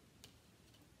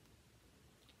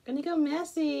 Gonna go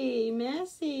messy.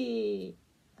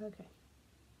 Okay.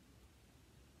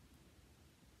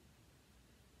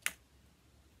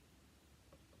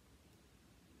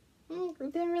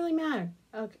 It didn't really matter.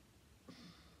 Okay.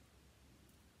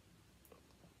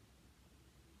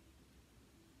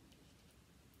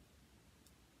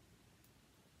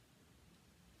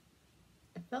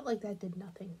 I felt like that did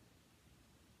nothing.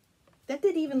 That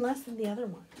did even less than the other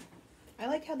one. I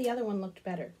like how the other one looked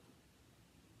better.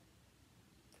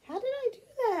 How did I do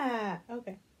that?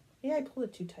 Okay. Yeah, I pulled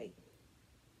it too tight.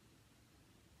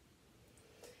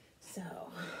 So.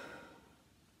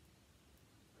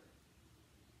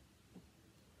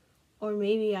 Or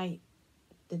maybe I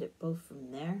did it both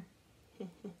from there.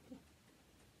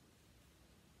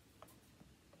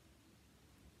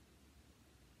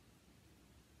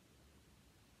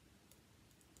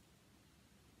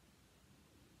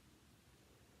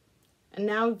 And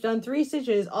now we've done 3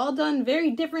 stitches, all done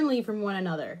very differently from one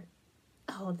another.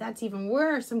 Oh, that's even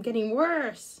worse. I'm getting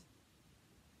worse.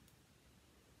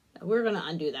 Now we're going to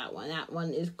undo that one. That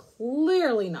one is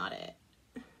clearly not it.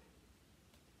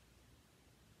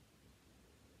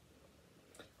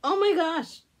 Oh my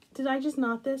gosh. Did I just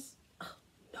knot this? Oh,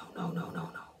 no.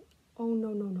 Oh,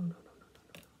 no.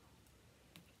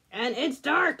 And it's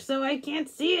dark, so I can't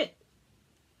see it.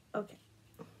 Okay.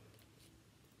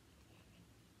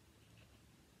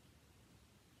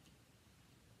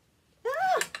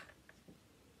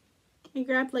 I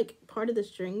grabbed like part of the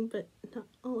string, but not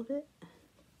all of it.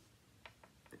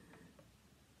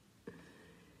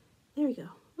 There we go.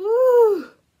 Ooh!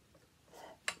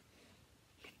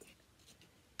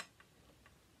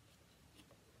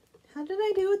 How did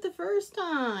I do it the first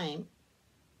time?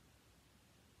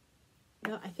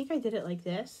 No, I think I did it like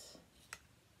this.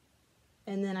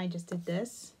 And then I just did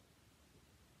this.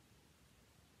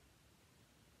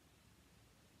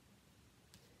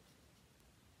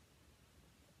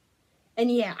 And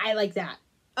yeah, I like that.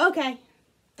 Okay.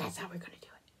 That's how we're going to do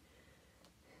it.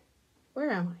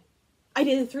 Where am I? I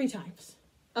did it 3 times.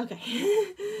 Okay.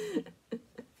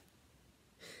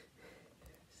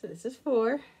 So this is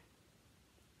 4.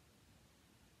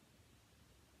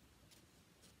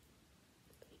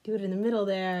 Do it in the middle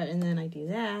there, and then I do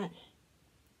that.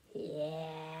 Yeah.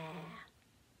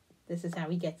 This is how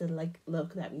we get the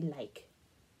look that we like.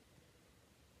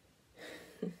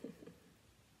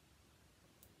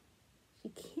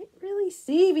 You can't really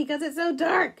see because it's so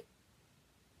dark.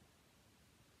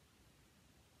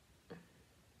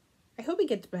 I hope it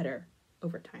gets better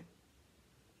over time.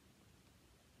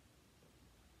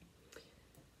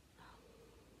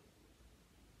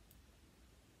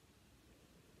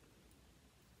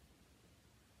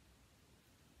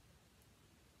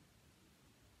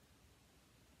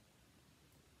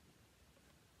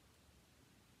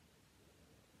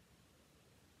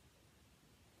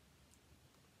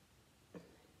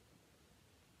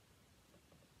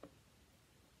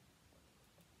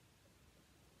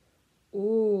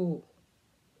 Ooh.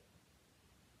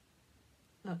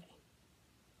 Okay.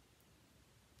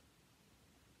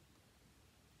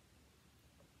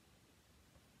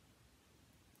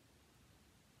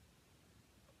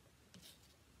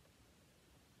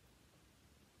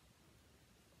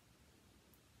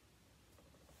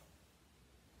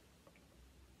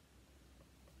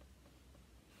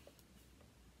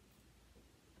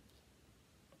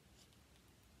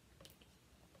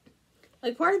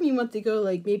 Like, part of me wants to go,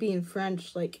 like, maybe in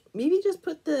French, like, maybe just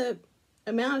put the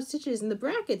amount of stitches in the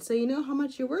bracket so you know how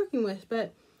much you're working with.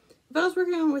 But if I was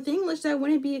working on with English, that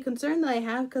wouldn't be a concern that I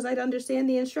have because I'd understand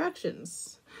the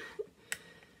instructions.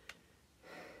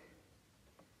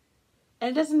 And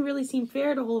it doesn't really seem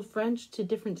fair to hold French to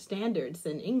different standards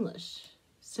than English,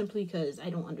 simply because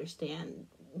I don't understand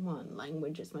one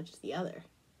language as much as the other.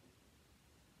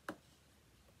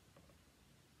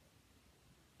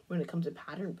 When it comes to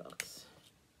pattern books.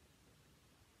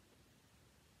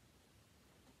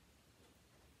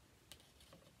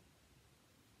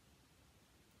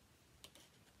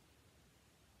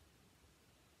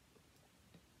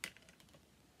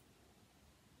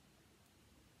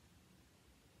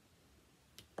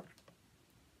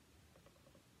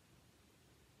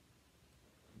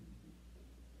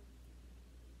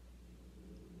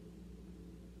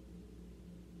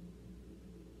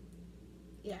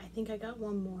 Yeah, I think I got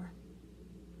one more.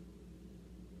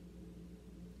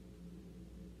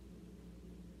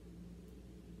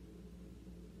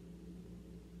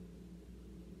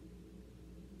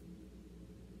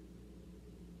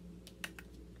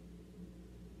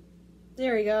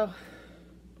 There we go.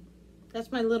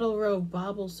 That's my little row of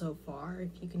baubles so far,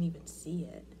 if you can even see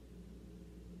it.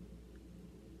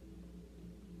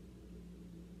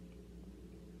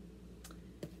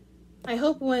 I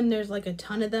hope when there's like a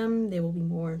ton of them, there will be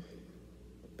more.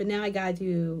 But now I gotta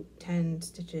do 10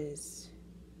 stitches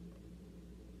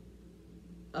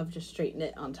of just straight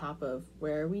knit on top of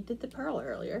where we did the purl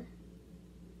earlier.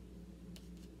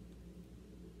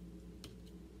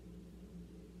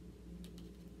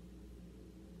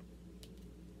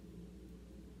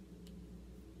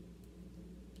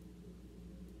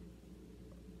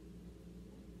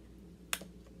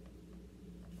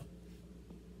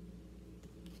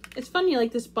 It's funny,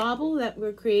 like this bauble that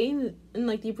we're creating, and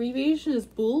like the abbreviation is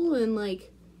bull, and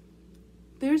like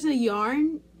there's a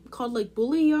yarn called like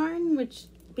bully yarn, which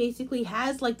basically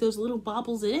has like those little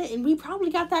baubles in it, and we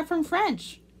probably got that from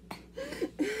French.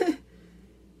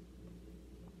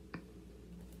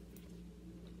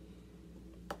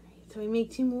 So we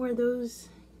make 2 more of those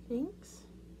things.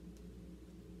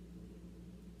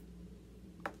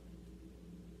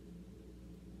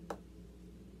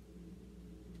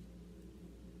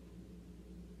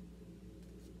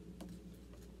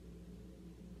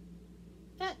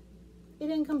 It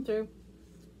didn't come through.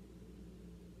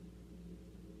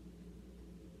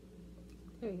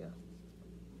 There you go.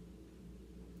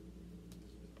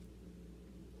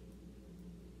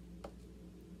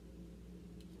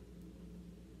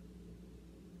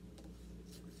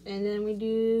 And then we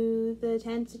do the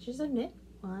 10 stitches of knit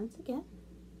once again.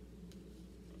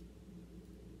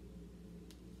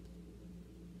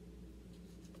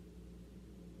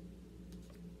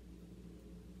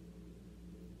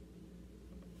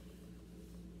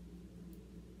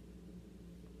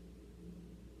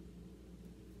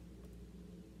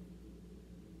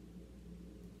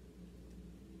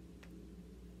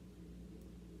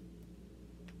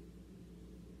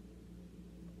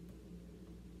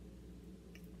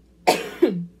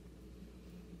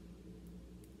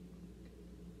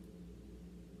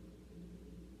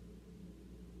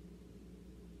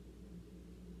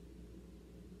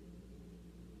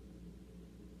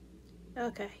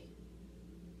 Okay.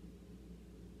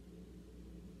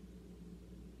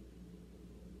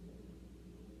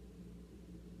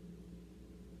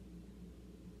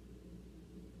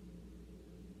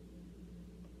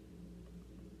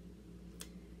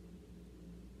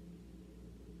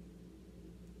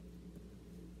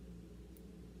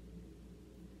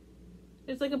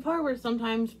 There's like a part where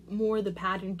sometimes more the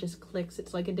pattern just clicks.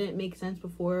 It's like it didn't make sense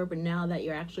before, but now that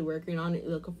you're actually working on it, you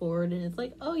look forward and it's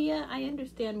like, oh yeah, I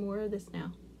understand more of this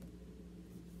now.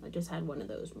 I just had one of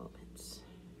those moments.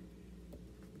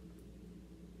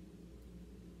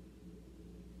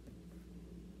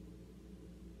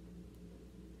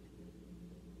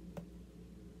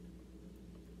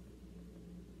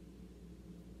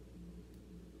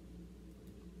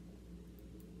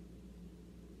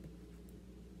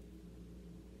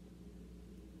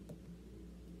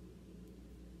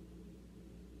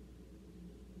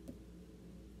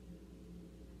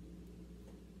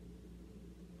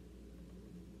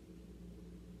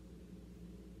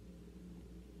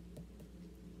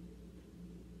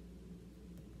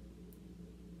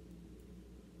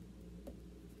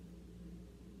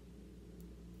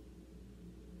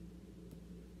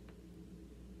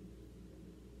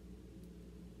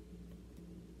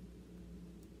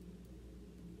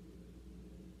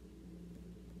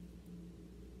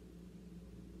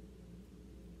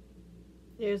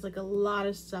 There's like a lot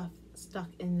of stuff stuck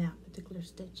in that particular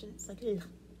stitch, and it's like, ugh.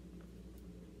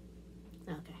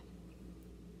 Okay.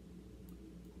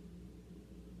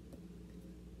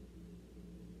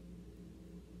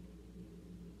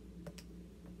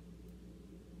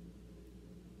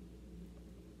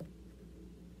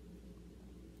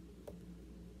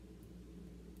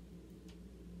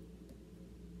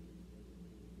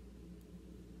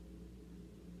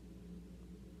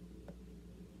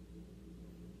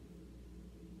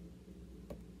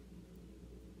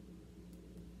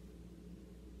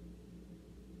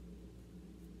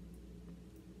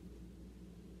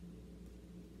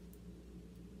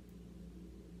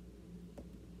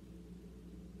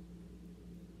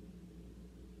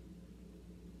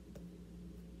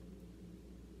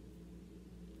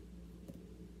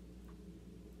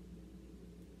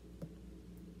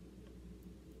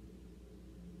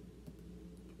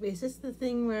 Wait, is this the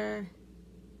thing where...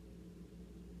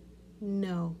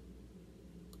 No.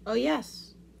 Oh,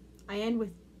 yes. I end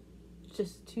with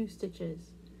just 2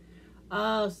 stitches.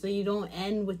 Oh, so you don't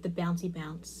end with the bouncy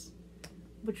bounce,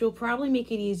 which will probably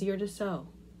make it easier to sew.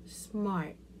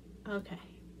 Smart. Okay.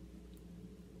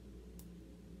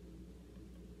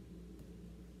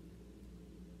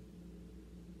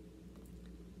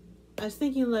 I was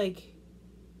thinking, like,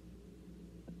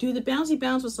 do the bouncy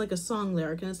bounce was like a song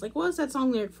lyric, and it's like, what is that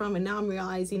song lyric from? And now I'm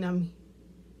realizing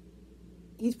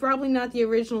he's probably not the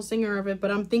original singer of it, but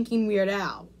I'm thinking Weird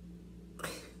Al. I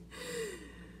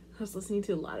was listening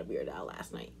to a lot of Weird Al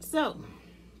last night. So,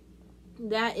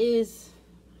 that is,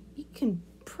 you can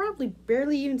probably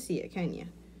barely even see it, can you?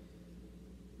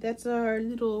 That's our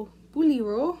little bully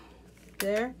roll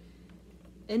there.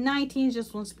 And 19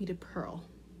 just wants me to purl.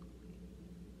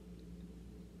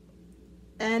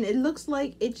 And it looks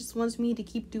like it just wants me to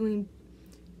keep doing.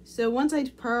 So once I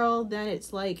purl, then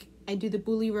it's like I do the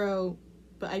bully row,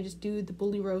 but I just do the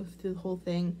bully row through the whole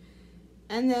thing.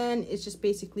 And then it's just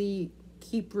basically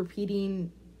keep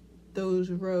repeating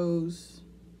those rows.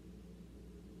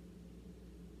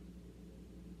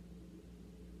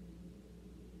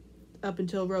 Up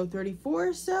until row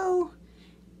 34. So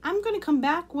I'm going to come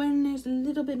back when there's a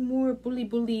little bit more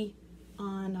bully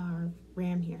on our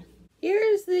ram here.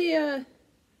 Here's the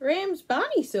ram's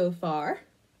body so far.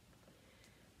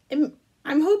 I'm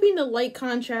hoping the light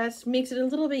contrast makes it a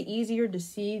little bit easier to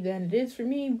see than it is for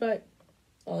me, but,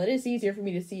 well, it is easier for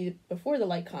me to see before the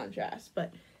light contrast,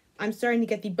 but I'm starting to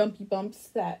get the bumpy bumps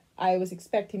that I was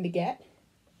expecting to get,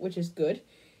 which is good,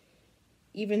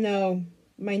 even though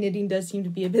my knitting does seem to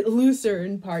be a bit looser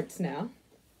in parts now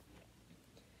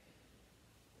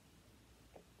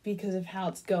because of how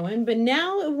it's going. But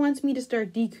now it wants me to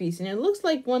start decreasing. It looks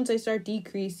like once I start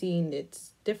decreasing,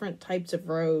 it's different types of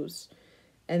rows.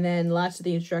 And then lots of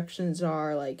the instructions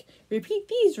are like, repeat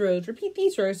these rows, repeat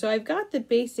these rows. So I've got the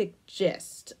basic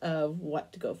gist of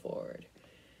what to go forward.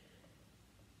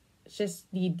 It's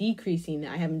just the decreasing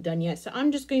that I haven't done yet. So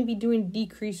I'm just going to be doing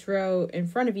decrease row in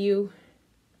front of you.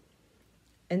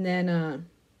 And then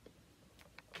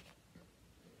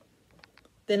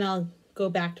I'll go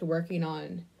back to working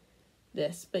on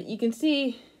this. But you can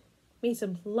see made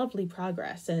some lovely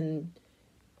progress, and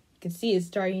you can see it's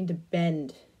starting to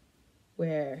bend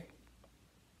where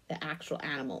the actual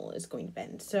animal is going to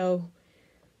bend. So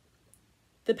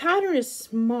the pattern is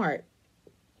smart.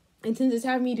 And since it's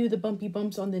having me do the bumpy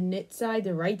bumps on the knit side,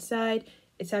 the right side,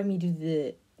 it's having me do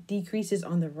the decreases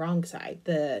on the wrong side.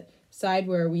 The side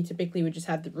where we typically would just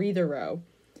have the breather row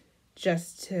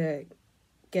just to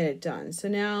get it done. So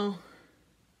now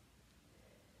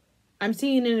I'm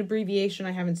seeing an abbreviation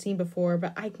I haven't seen before,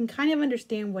 but I can kind of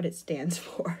understand what it stands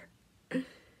for.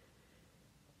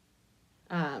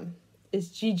 It's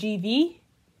GGV,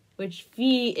 which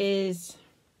V is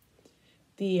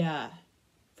the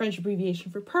French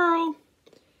abbreviation for pearl,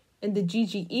 and the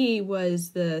GGE was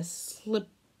the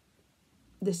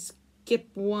skip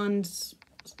one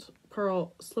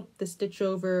pearl, slip the stitch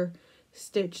over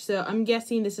stitch. So I'm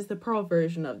guessing this is the pearl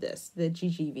version of this, the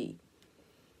GGV.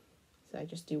 So I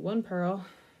just do one pearl.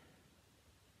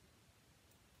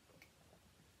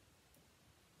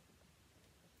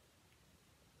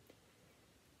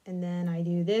 And then I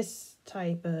do this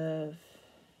type of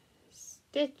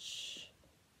stitch.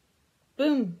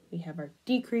 Boom, we have our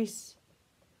decrease.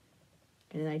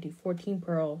 And then I do 14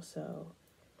 pearls. So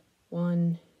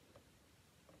 1,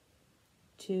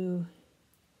 2,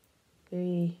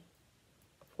 3,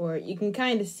 4. You can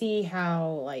kind of see how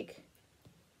like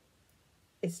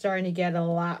it's starting to get a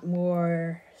lot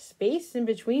more space in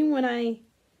between when I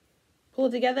pull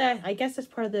it together. I guess that's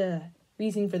part of the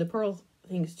reason for the pearl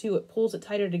things too. It pulls it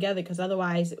tighter together because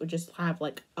otherwise it would just have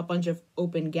like a bunch of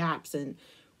open gaps, and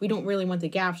we don't really want the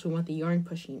gaps. We want the yarn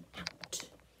pushing out.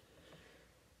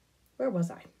 Where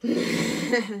was I?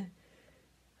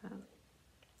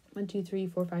 1, 2, 3,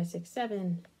 4, 5, 6,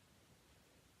 7,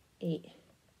 8,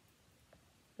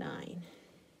 9,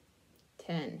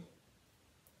 10,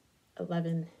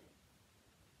 11,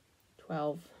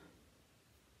 12,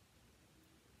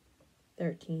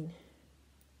 13,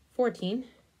 14.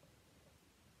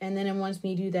 And then it wants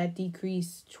me to do that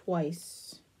decrease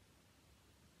twice.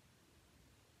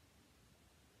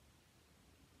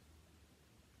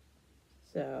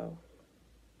 So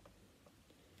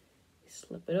we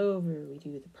slip it over, we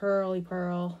do the pearly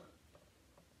pearl.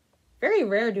 Very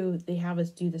rare do they have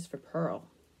us do this for pearl.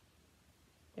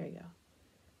 There you go.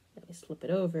 Then we slip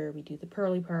it over, we do the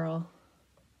pearly pearl.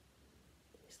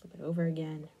 We slip it over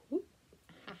again. Whoop.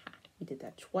 We did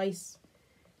that twice.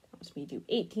 That wants me to do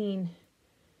 18.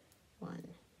 1,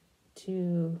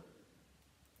 2,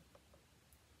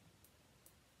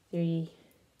 3,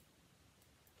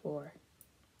 4,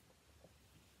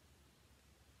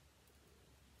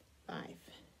 5,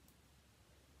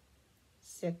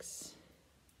 6,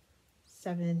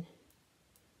 7,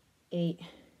 8,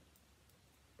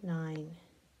 9,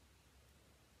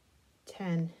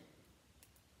 10.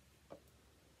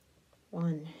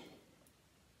 1,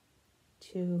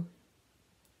 2,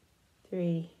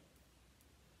 3,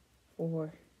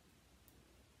 4,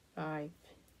 5,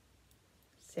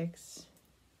 6,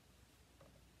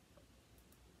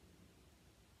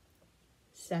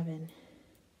 7,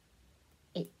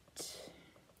 8.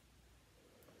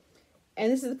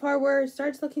 And this is the part where it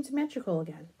starts looking symmetrical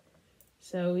again.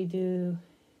 So we do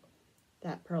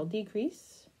that pearl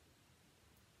decrease.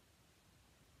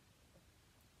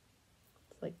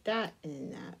 Like that,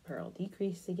 and that pearl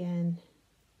decrease again.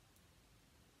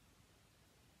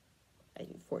 I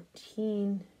do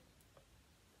 14.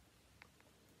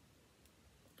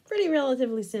 Pretty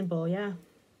relatively simple, yeah.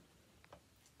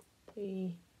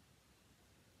 3,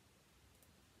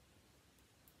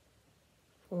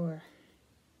 4,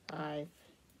 5,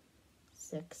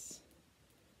 6,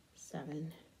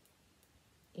 7,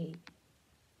 8, 9,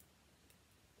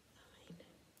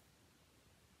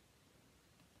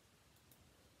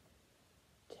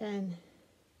 10,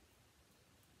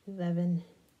 11,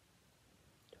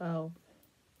 12,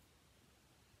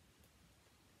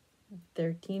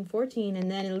 13, 14, and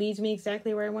then it leads me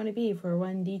exactly where I want to be for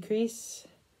one decrease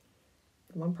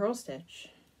and one purl stitch.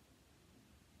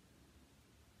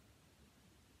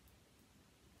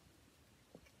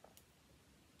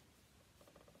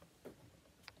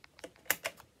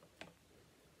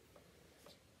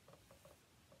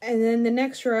 And then the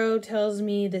next row tells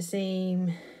me the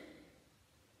same.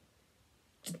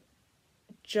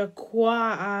 Je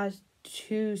crois à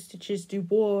 2 stitches du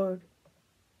board.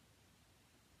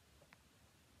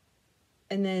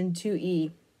 And then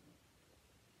 2E.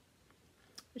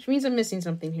 Which means I'm missing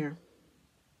something here.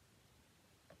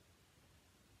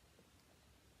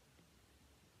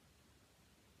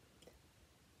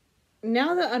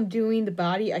 Now that I'm doing the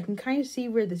body, I can kind of see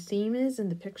where the seam is in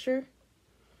the picture.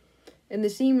 And the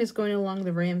seam is going along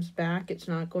the ram's back. It's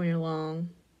not going along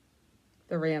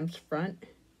the ram's front,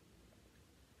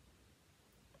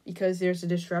 because there's a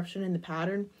disruption in the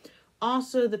pattern.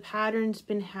 Also, the pattern's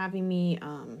been having me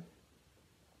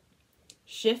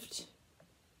shift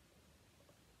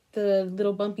the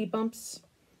little bumpy bumps.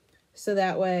 So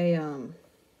that way,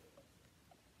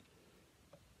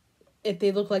 if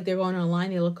they look like they're going on a line,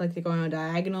 they look like they're going on a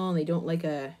diagonal, and they don't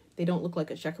look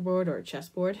like a checkerboard or a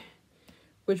chessboard,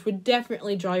 which would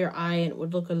definitely draw your eye, and it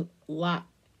would look a lot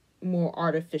more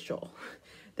artificial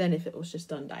than if it was just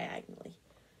done diagonally.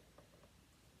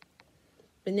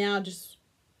 But now it just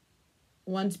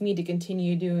wants me to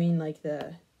continue doing like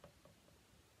the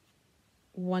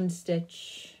one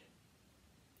stitch,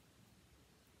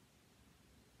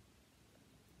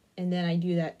 and then I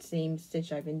do that same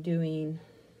stitch I've been doing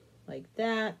like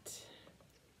that.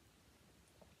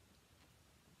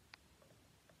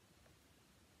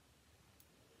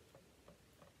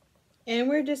 And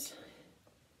we're just,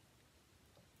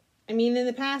 I mean, in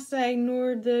the past I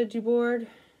ignored the do-board.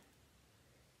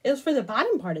 It was for the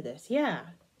bottom part of this, yeah.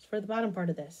 It's for the bottom part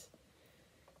of this.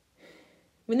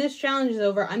 When this challenge is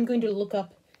over, I'm going to look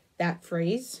up that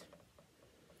phrase.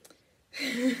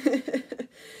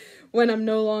 When I'm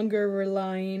no longer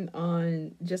relying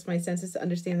on just my senses to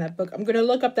understand that book, I'm going to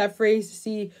look up that phrase to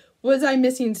see, was I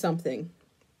missing something?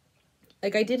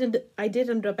 Like, I did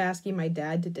end up asking my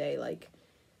dad today, like,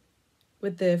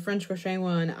 with the French crochet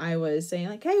one, I was saying,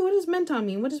 like, hey, what does menton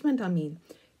mean? What does menton mean?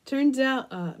 Turns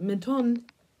out, menton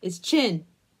is chin.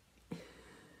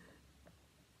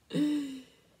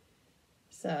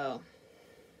 So,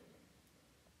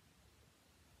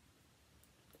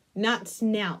 not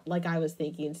snout like I was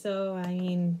thinking. So, I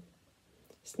mean,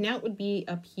 snout would be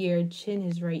up here. Chin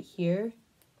is right here.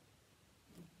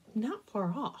 Not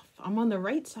far off. I'm on the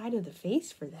right side of the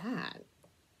face for that.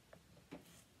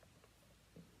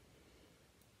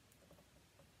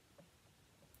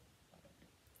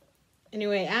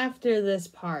 Anyway, after this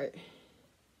part,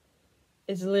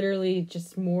 it's literally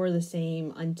just more the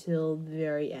same until the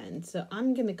very end. So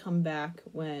I'm going to come back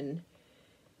when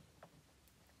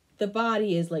the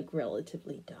body is like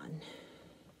relatively done.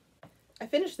 I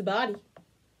finished the body.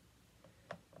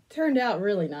 Turned out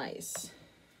really nice.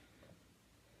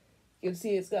 You'll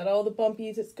see it's got all the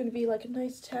bumpies. It's going to be like a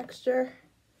nice texture.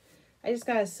 I just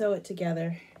got to sew it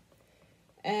together.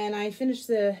 And I finished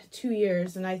the 2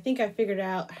 ears, and I think I figured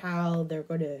out how they're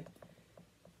going to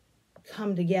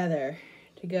come together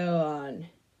to go on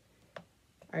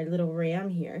our little ram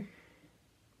here.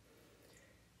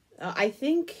 I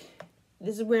think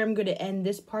this is where I'm going to end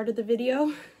this part of the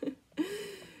video.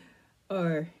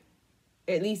 Or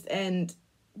at least end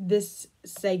this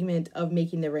segment of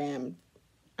making the ram.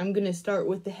 I'm going to start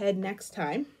with the head next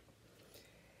time.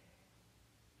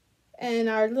 And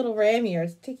our little ram here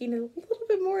is taking a little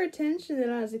bit more attention than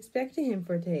I was expecting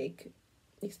for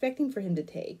him to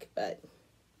take. But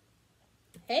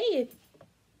hey, if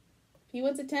he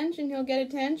wants attention, he'll get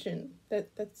attention.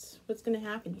 That's what's going to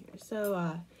happen here.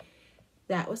 So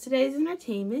that was today's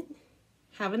entertainment.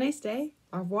 Have a nice day.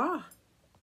 Au revoir.